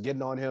 Tom was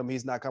getting on him.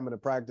 He's not coming to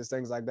practice,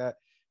 things like that.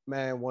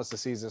 man, once the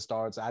season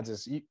starts,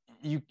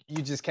 you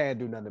just can't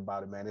do nothing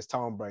about it, man. It's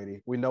Tom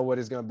Brady. We know what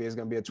it's going to be. It's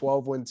going to be a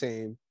 12-win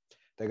team.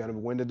 They're going to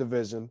win the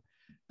division.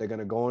 They're going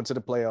to go into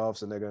the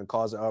playoffs, and they're going to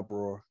cause an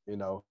uproar,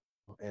 and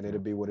it'll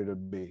be what it'll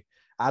be.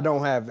 I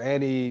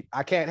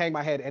can't hang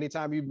my head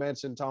anytime you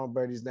mention Tom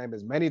Brady's name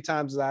as many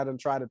times as I done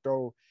try to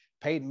throw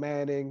Peyton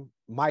Manning,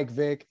 Mike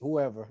Vick,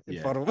 whoever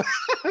in front of him.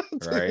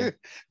 Right.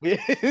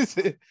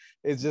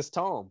 It's just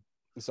Tom.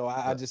 So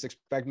I just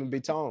expect him to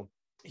be Tom.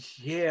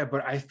 Yeah,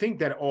 but I think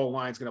that all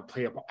line's going to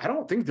play up. I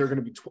don't think they're going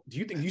to be. Do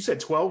you think you said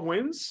 12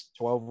 wins?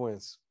 12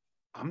 wins.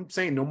 I'm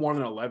saying no more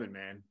than 11,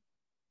 man.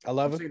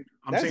 11.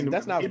 I'm saying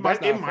that's not. It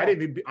might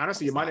even be,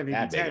 honestly. It might even be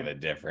 10. Big of a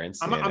difference.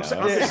 I'm just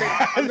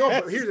saying. No,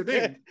 but here's the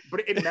thing.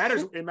 But it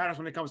matters. It matters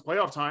when it comes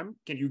playoff time.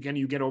 Can you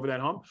get over that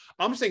hump?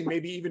 I'm saying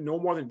maybe even no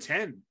more than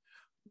 10.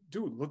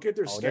 Dude, look at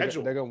their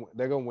schedule.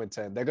 They're gonna win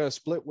 10. They're gonna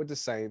split with the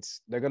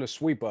Saints. They're gonna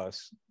sweep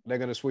us. They're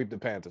gonna sweep the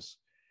Panthers.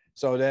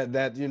 So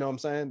that you know what I'm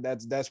saying?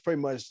 That's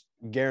pretty much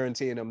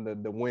guaranteeing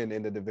them the win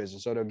in the division.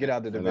 So they'll get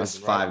out the division. And that's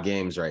 5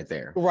 games right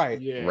there. Right.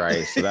 Yeah.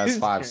 Right. So that's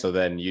 5. So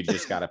then you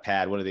just got to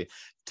pad.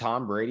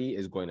 Tom Brady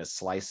is going to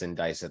slice and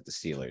dice at the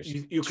Steelers.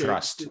 You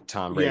trust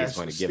Tom Brady is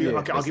going to give it.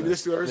 Okay, I'll give you the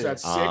Steelers.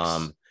 That's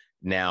 6.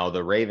 Now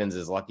the Ravens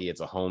is lucky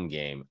it's a home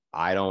game.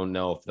 I don't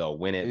know if they'll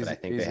win it, but I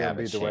think they have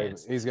a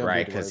chance. He's gonna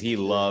right, because he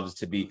loves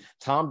to beat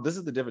Tom. This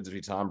is the difference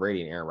between Tom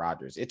Brady and Aaron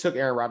Rodgers. It took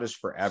Aaron Rodgers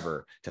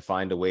forever to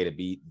find a way to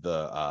beat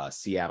the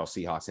Seattle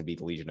Seahawks and beat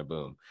the Legion of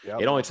Boom. Yep.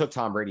 It only took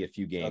Tom Brady a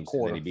few games,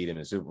 and then he beat him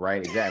in the Super.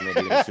 Right, exactly.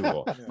 They beat him in the Super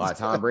Bowl.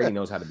 Tom Brady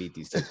knows how to beat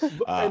these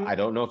teams. I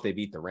don't know if they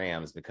beat the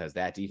Rams because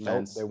that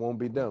defense. They won't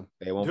beat them.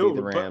 They won't beat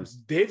the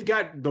Rams. They've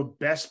got the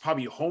best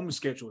probably home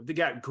schedule. They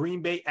got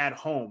Green Bay at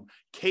home,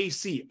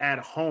 KC at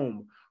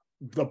home,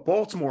 the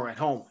Baltimore at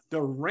home,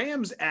 the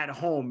Rams at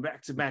home,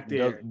 back to back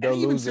there, and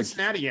even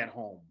Cincinnati at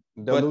home.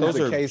 But those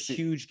are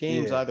huge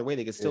games either way.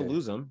 They could still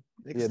lose them.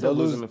 They can still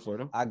lose them in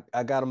Florida.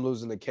 I got them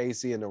losing to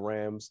KC and the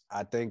Rams.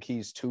 I think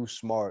he's too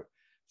smart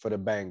for the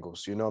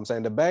Bengals. You know what I'm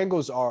saying? The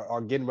Bengals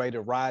are getting ready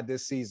to ride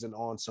this season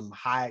on some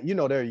high.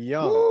 They're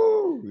young. Woo!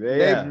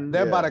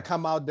 They're about to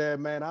come out there,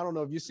 man. I don't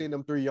know if you've seen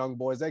them 3 young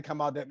boys. They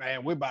come out there,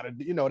 man. We're about to,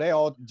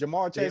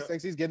 Jamar Chase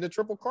thinks he's getting the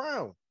triple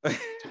crown.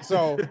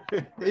 So,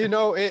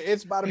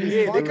 it's about to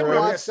be fun to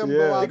watch them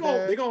go out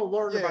there. They're going to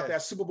learn about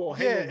that Super Bowl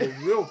hangover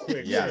real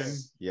quick.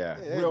 Yes. Yeah.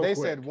 They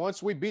said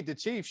once we beat the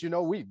Chiefs,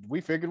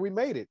 we figured we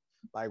made it.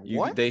 Like,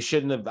 what? They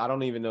shouldn't have. I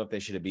don't even know if they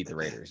should have beat the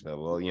Raiders. But,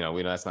 we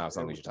know that's not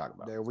something we should talk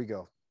about. There we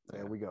go.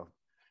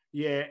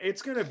 Yeah,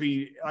 it's going to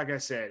be, like I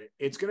said,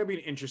 it's going to be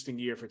an interesting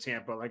year for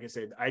Tampa. Like I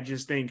said, I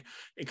just think,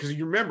 because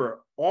you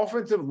remember,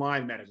 offensive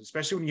line matters,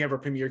 especially when you have a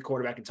premier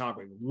quarterback in Tom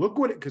Brady.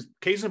 Because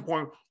case in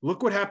point,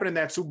 look what happened in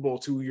that Super Bowl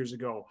 2 years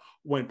ago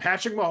when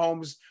Patrick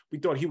Mahomes, we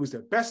thought he was the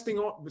best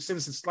thing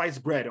since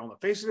sliced bread on the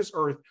face of this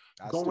earth,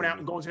 going out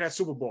and going to that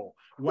Super Bowl.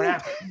 What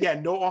happened? He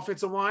had no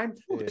offensive line.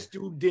 Yeah. This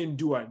dude didn't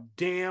do a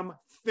damn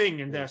thing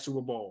in that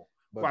Super Bowl.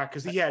 Why?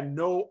 Because he had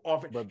no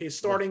offense. His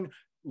starting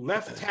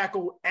left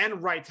tackle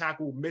and right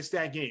tackle missed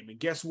that game. And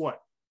guess what?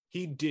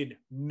 He did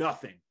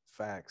nothing.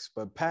 Facts.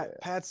 But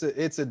Pat's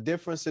it's a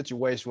different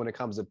situation when it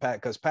comes to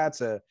Pat, because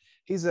Pat's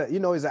he's an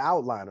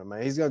outliner,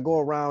 man. He's gonna go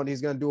around,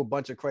 he's gonna do a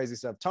bunch of crazy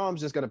stuff. Tom's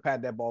just gonna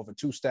pat that ball for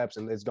 2 steps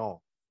and it's gone.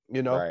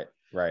 Right.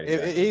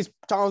 Exactly.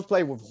 Tom's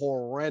played with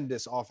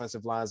horrendous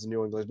offensive lines in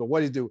New England, but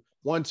what he do?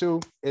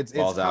 1-2, it's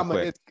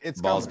coming.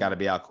 It's ball's got to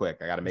be out quick.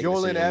 I got to make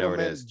Julian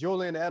Edelman.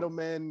 Julian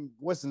Edelman.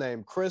 What's the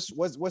name?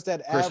 What's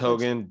that? Chris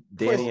Hogan,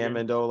 Danny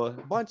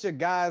Amendola. Bunch of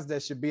guys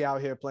that should be out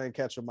here playing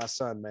catch with my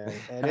son, man.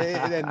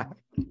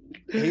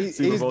 And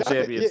Super Bowl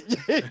champions.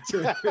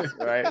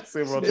 Right.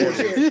 Super Bowl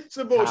champions.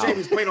 Super Bowl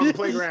champions playing on the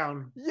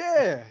playground.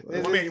 Yeah.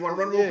 Man, you want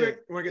to run real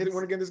quick? You want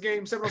to get this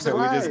game?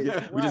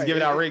 7-7. We just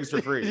giving out rings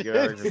for free.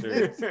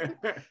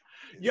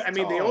 Yeah, I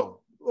mean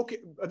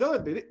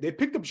they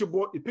picked up your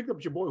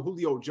boy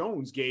Julio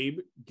Jones, Gabe.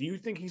 Do you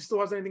think he still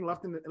has anything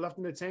left in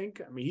the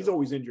tank? I mean, he's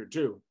always injured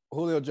too.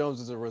 Julio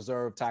Jones is a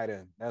reserve tight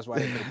end. That's why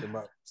they picked him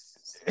up.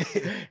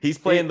 He's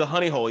playing the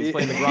honey hole. He's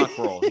playing the Gronk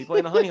role. He's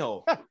playing the honey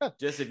hole.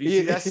 Just if you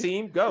see that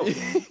seam, go.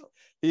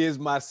 He is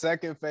my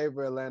second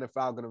favorite Atlanta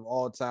Falcon of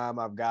all time.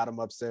 I've got him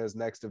upstairs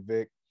next to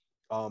Vic.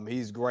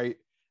 He's great.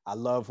 I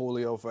love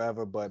Julio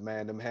forever, but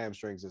man, them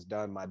hamstrings is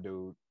done, my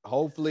dude.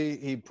 Hopefully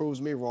he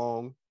proves me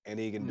wrong and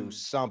he can do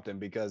something,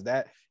 because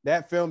that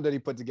film that he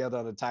put together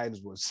on the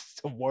Titans was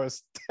the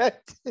worst.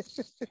 That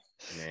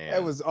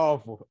was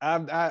awful.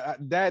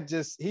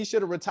 He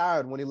should have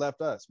retired when he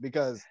left us,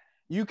 because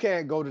you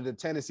can't go to the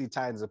Tennessee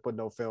Titans and put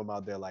no film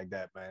out there like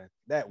that, man.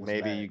 That was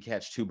maybe bad. You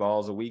catch 2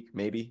 balls a week,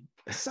 maybe.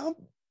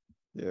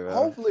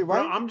 Hopefully,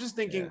 right? No, I'm just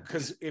thinking,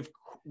 because if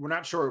we're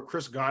not sure if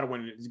Chris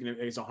Godwin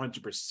is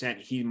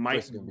 100%,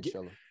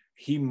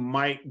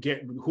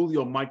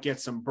 Julio might get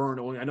some burn.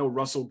 I know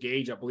Russell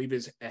Gage, I believe,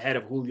 is ahead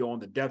of Julio on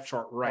the depth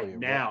chart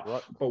now.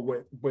 Right. But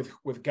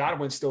with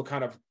Godwin still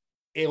kind of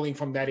ailing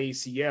from that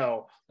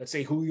ACL, let's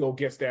say Julio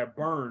gets that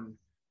burn,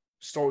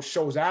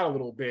 shows out a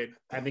little bit.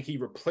 I think he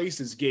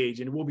replaces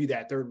Gage and it will be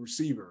that third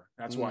receiver.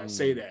 That's why I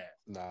say that.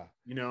 Nah.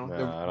 You know,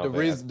 No,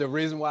 the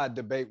reason why I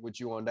debate with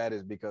you on that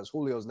is because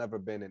Julio's never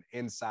been an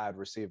inside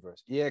receiver.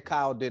 Yeah,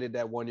 Kyle did it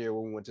that one year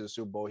when we went to the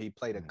Super Bowl. He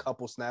played a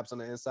couple snaps on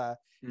the inside.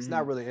 He's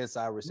not really an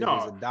inside receiver.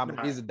 No,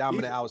 he's a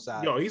dominant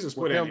outside. He's a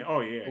split end.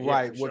 Oh yeah,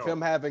 right. Yeah, with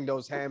him having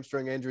those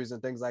hamstring injuries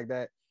and things like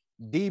that,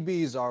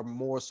 DBs are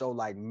more so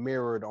like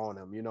mirrored on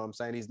him. You know what I'm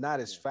saying? He's not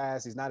as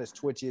fast. He's not as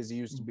twitchy as he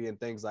used to be and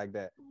things like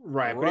that.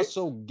 Right.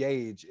 Russell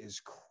Gage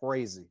is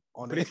crazy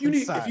on the if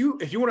inside.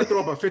 if you want to throw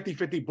up a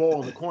 50-50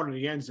 ball in the corner of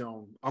the end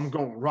zone, I'm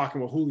going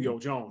rocking with Julio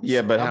Jones.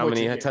 Yeah, but how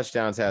many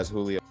touchdowns has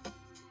Julio?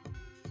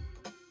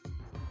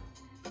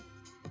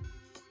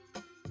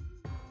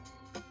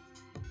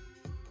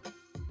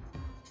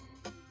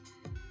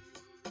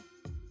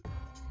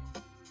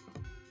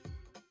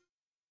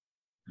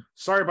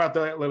 Sorry about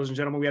that, ladies and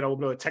gentlemen. We had a little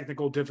bit of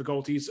technical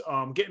difficulties.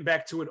 Getting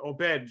back to it,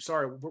 Obed.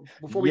 Sorry,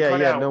 before we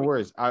cut out. No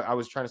worries. I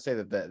was trying to say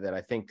that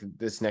I think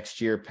this next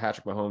year,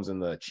 Patrick Mahomes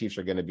and the Chiefs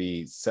are going to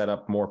be set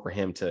up more for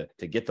him to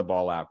get the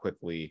ball out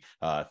quickly,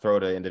 throw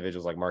to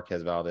individuals like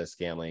Marquez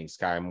Valdez-Scantling,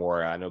 Sky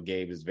Moore. I know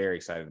Gabe is very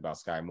excited about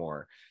Sky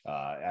Moore.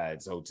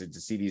 So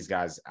to see these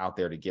guys out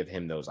there to give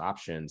him those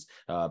options,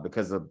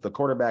 because the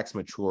quarterbacks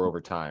mature over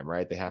time,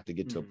 right? They have to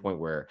get to a point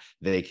where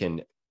they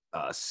can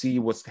see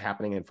what's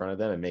happening in front of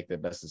them and make the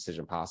best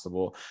decision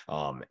possible.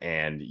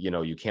 And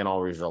you can't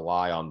always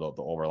rely on the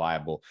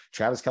reliable.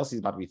 Travis Kelce's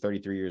about to be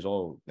 33 years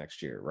old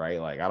next year,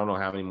 right? Like, I don't know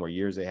how many more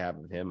years they have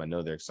with him. I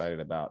know they're excited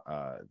about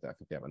I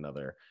think they have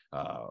another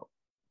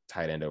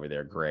tight end over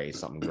there,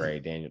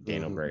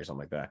 Daniel Gray, something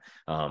like that.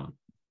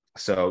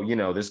 So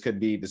this could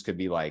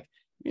be like,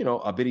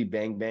 a bitty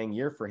bang bang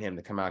year for him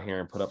to come out here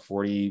and put up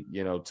 40,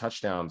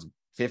 touchdowns,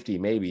 50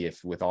 maybe,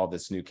 if with all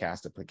this new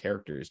cast of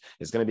characters.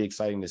 It's going to be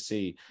exciting to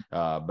see,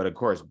 but of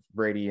course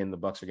Brady and the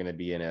Bucs are going to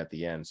be in at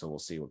the end, so we'll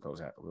see what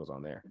goes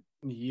on there.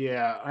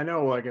 Yeah, I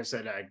know, like I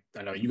said,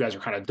 I know you guys are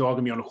kind of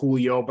dogging me on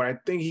Julio, but I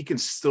think he can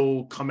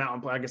still come out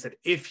and play. Like I said,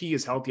 if he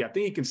is healthy, I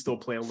think he can still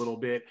play a little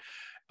bit.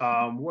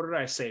 What did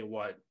I say?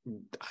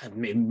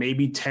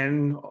 Maybe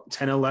 10,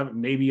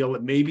 11,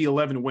 maybe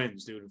 11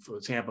 wins, dude,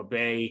 for Tampa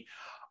Bay.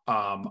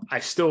 I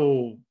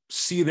still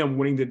see them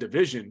winning the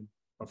division,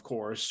 of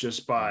course,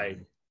 just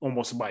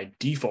almost by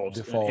default,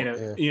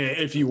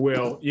 if you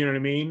will. You know what I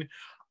mean?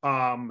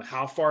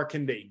 How far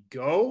can they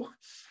go?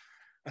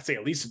 I'd say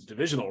at least the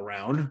divisional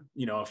round,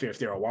 if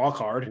they're a wild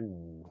card.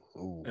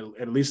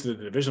 At least the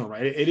divisional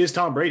round. It is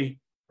Tom Brady,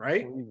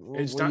 right?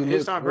 It's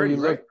Tom Brady,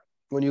 right?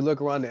 When you look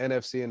around the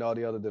NFC and all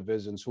the other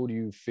divisions, who do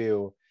you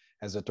feel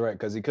as a threat?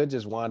 Because he could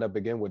just wind up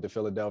again with the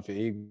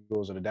Philadelphia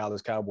Eagles or the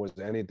Dallas Cowboys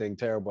or anything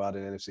terrible out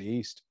of the NFC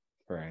East.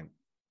 Right.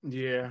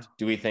 Yeah.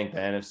 Do we think the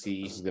NFC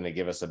East is going to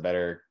give us a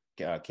better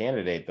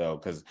candidate, though?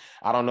 Because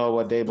I don't know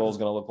what Daboll is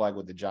going to look like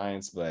with the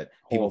Giants, but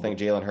people think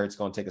Jalen Hurts is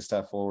going to take a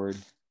step forward.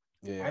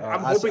 Yeah,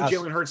 I'm hoping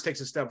Jalen Hurts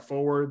takes a step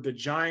forward. The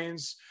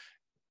Giants,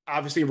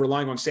 obviously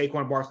relying on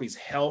Saquon Barkley's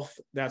health.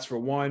 That's for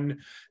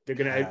one. They're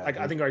going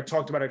to, I think I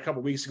talked about it a couple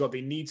of weeks ago.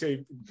 They need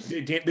to,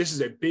 this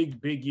is a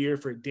big year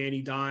for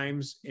Danny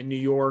Dimes in New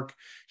York.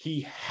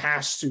 He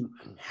has to,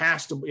 I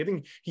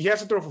think he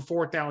has to throw for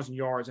 4,000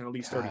 yards and at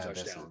least 30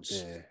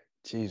 touchdowns. Yeah.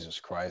 Jesus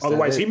Christ.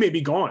 Otherwise, he may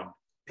be gone.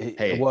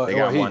 They got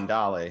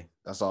 $1.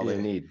 That's all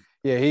they need.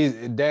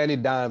 Yeah, Danny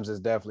Dimes is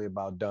definitely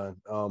about done.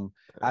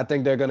 I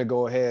think they're going to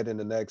go ahead in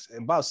the next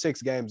about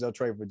 6 games. They'll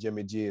trade for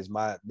Jimmy G.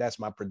 That's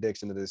my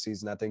prediction of the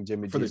season. I think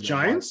Jimmy G for the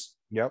Giants.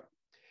 Yep.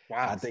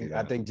 Wow. I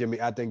think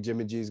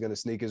Jimmy G is going to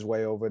sneak his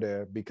way over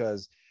there,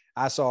 because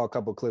I saw a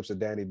couple clips of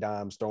Danny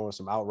Dimes throwing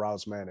some out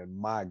routes, man. And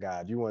my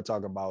God, you want to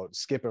talk about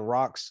skipping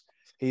rocks?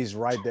 He's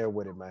right there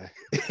with it, man.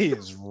 He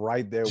is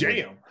right there with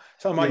it.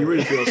 Tell him how you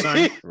really feel,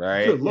 son.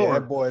 Right. Good Lord.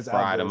 That boy's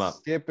fried him up.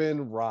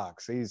 Skipping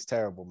rocks. He's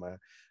terrible, man.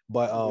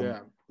 But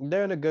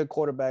they're in a good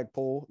quarterback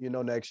pool,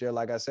 next year.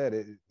 Like I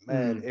said,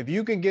 if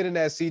you can get in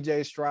that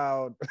CJ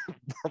Stroud,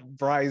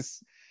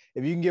 Bryce,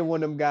 if you can get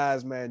one of them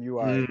guys, man, you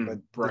are. But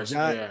Bryce,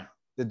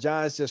 the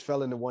Giants just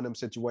fell into one of them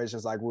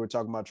situations like we were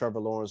talking about Trevor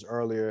Lawrence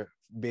earlier,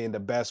 being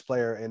the best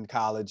player in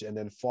college and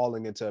then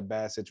falling into a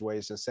bad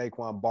situation.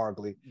 Saquon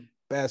Barkley,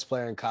 best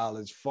player in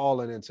college,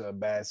 falling into a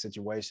bad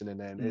situation, and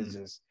then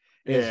it's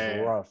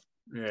rough.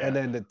 Yeah. And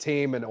then the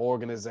team and the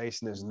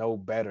organization is no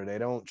better. They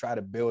don't try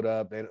to build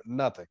up.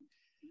 Nothing.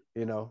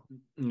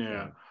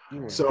 Yeah.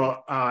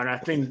 So, and I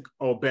think,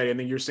 Obed, I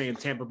think you're saying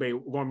Tampa Bay,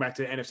 going back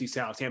to the NFC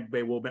South, Tampa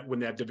Bay will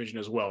win that division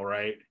as well,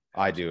 right?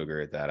 I do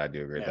agree with that. I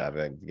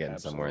think getting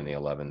somewhere in the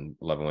 11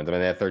 wins. I mean,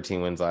 they had 13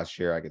 wins last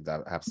year. I could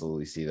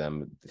absolutely see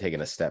them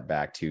taking a step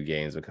back 2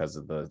 games because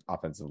of the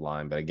offensive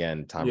line. But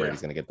again, Tom Brady's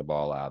going to get the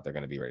ball out. They're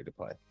going to be ready to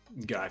play.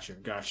 Gotcha.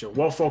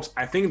 Well, folks,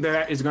 I think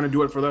that is going to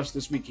do it for us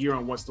this week here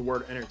on What's the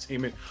Word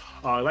Entertainment.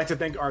 I'd like to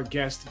thank our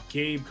guest,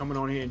 Gabe, coming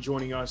on here and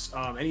joining us.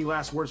 Any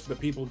last words for the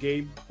people,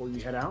 Gabe, before we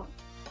head out?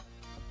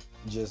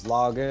 Just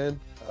log in,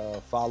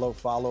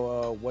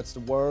 follow What's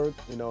the Word?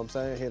 You know what I'm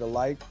saying? Hit a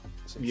like,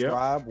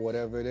 subscribe,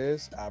 whatever it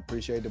is. I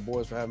appreciate the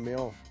boys for having me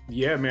on.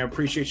 Yeah, man.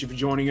 Appreciate you for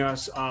joining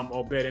us.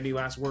 Obed, any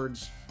last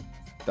words?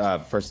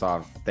 First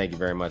off, thank you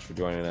very much for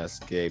joining us,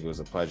 Gabe. It was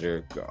a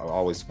pleasure.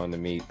 Always fun to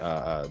meet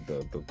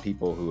the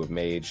people who have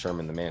made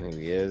Sherman the man who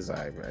he is.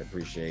 I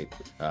appreciate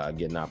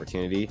getting the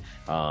opportunity.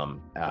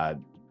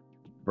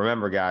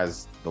 Remember,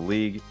 guys, the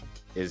league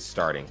is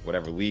starting.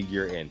 Whatever league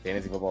you're in,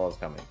 fantasy football is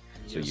coming.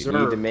 So Yes, you sir.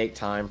 need to make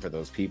time for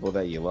those people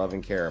that you love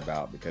and care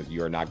about, because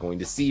you are not going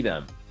to see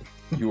them.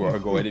 You are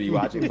going to be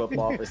watching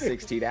football for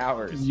 16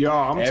 hours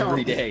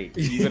every day.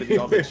 You're going to be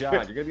on the job.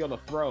 You're going to be on the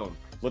throne.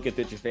 Look at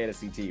your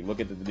fantasy team. Look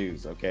at the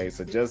news. Okay,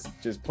 so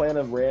just plan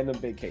a random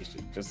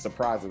vacation. Just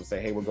surprise them.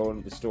 Say, hey, we're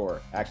going to the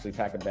store. Actually,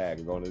 pack a bag.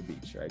 We're going to the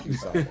beach. Right? Do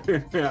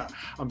something. Yeah,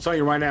 I'm telling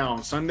you right now.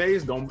 On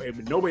Sundays,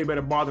 nobody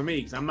better bother me,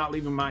 because I'm not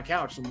leaving my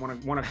couch from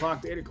 1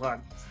 o'clock to 8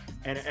 o'clock.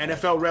 And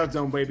NFL Red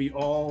Zone, baby,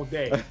 all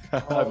day.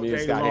 All Me and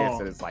day Scott long.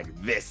 Hansen, it's like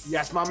this.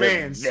 That's my to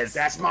man's. this.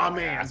 That's my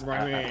man's,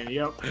 my man.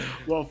 Yep.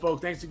 Well,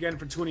 folks, thanks again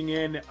for tuning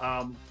in.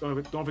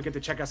 Don't forget to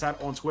check us out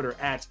on Twitter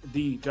at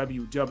the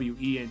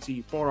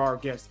WWENT. For our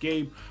guest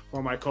Gabe,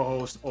 for my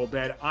co-host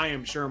Obed, I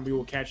am Sherman. We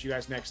will catch you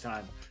guys next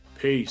time.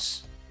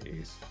 Peace.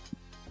 Peace.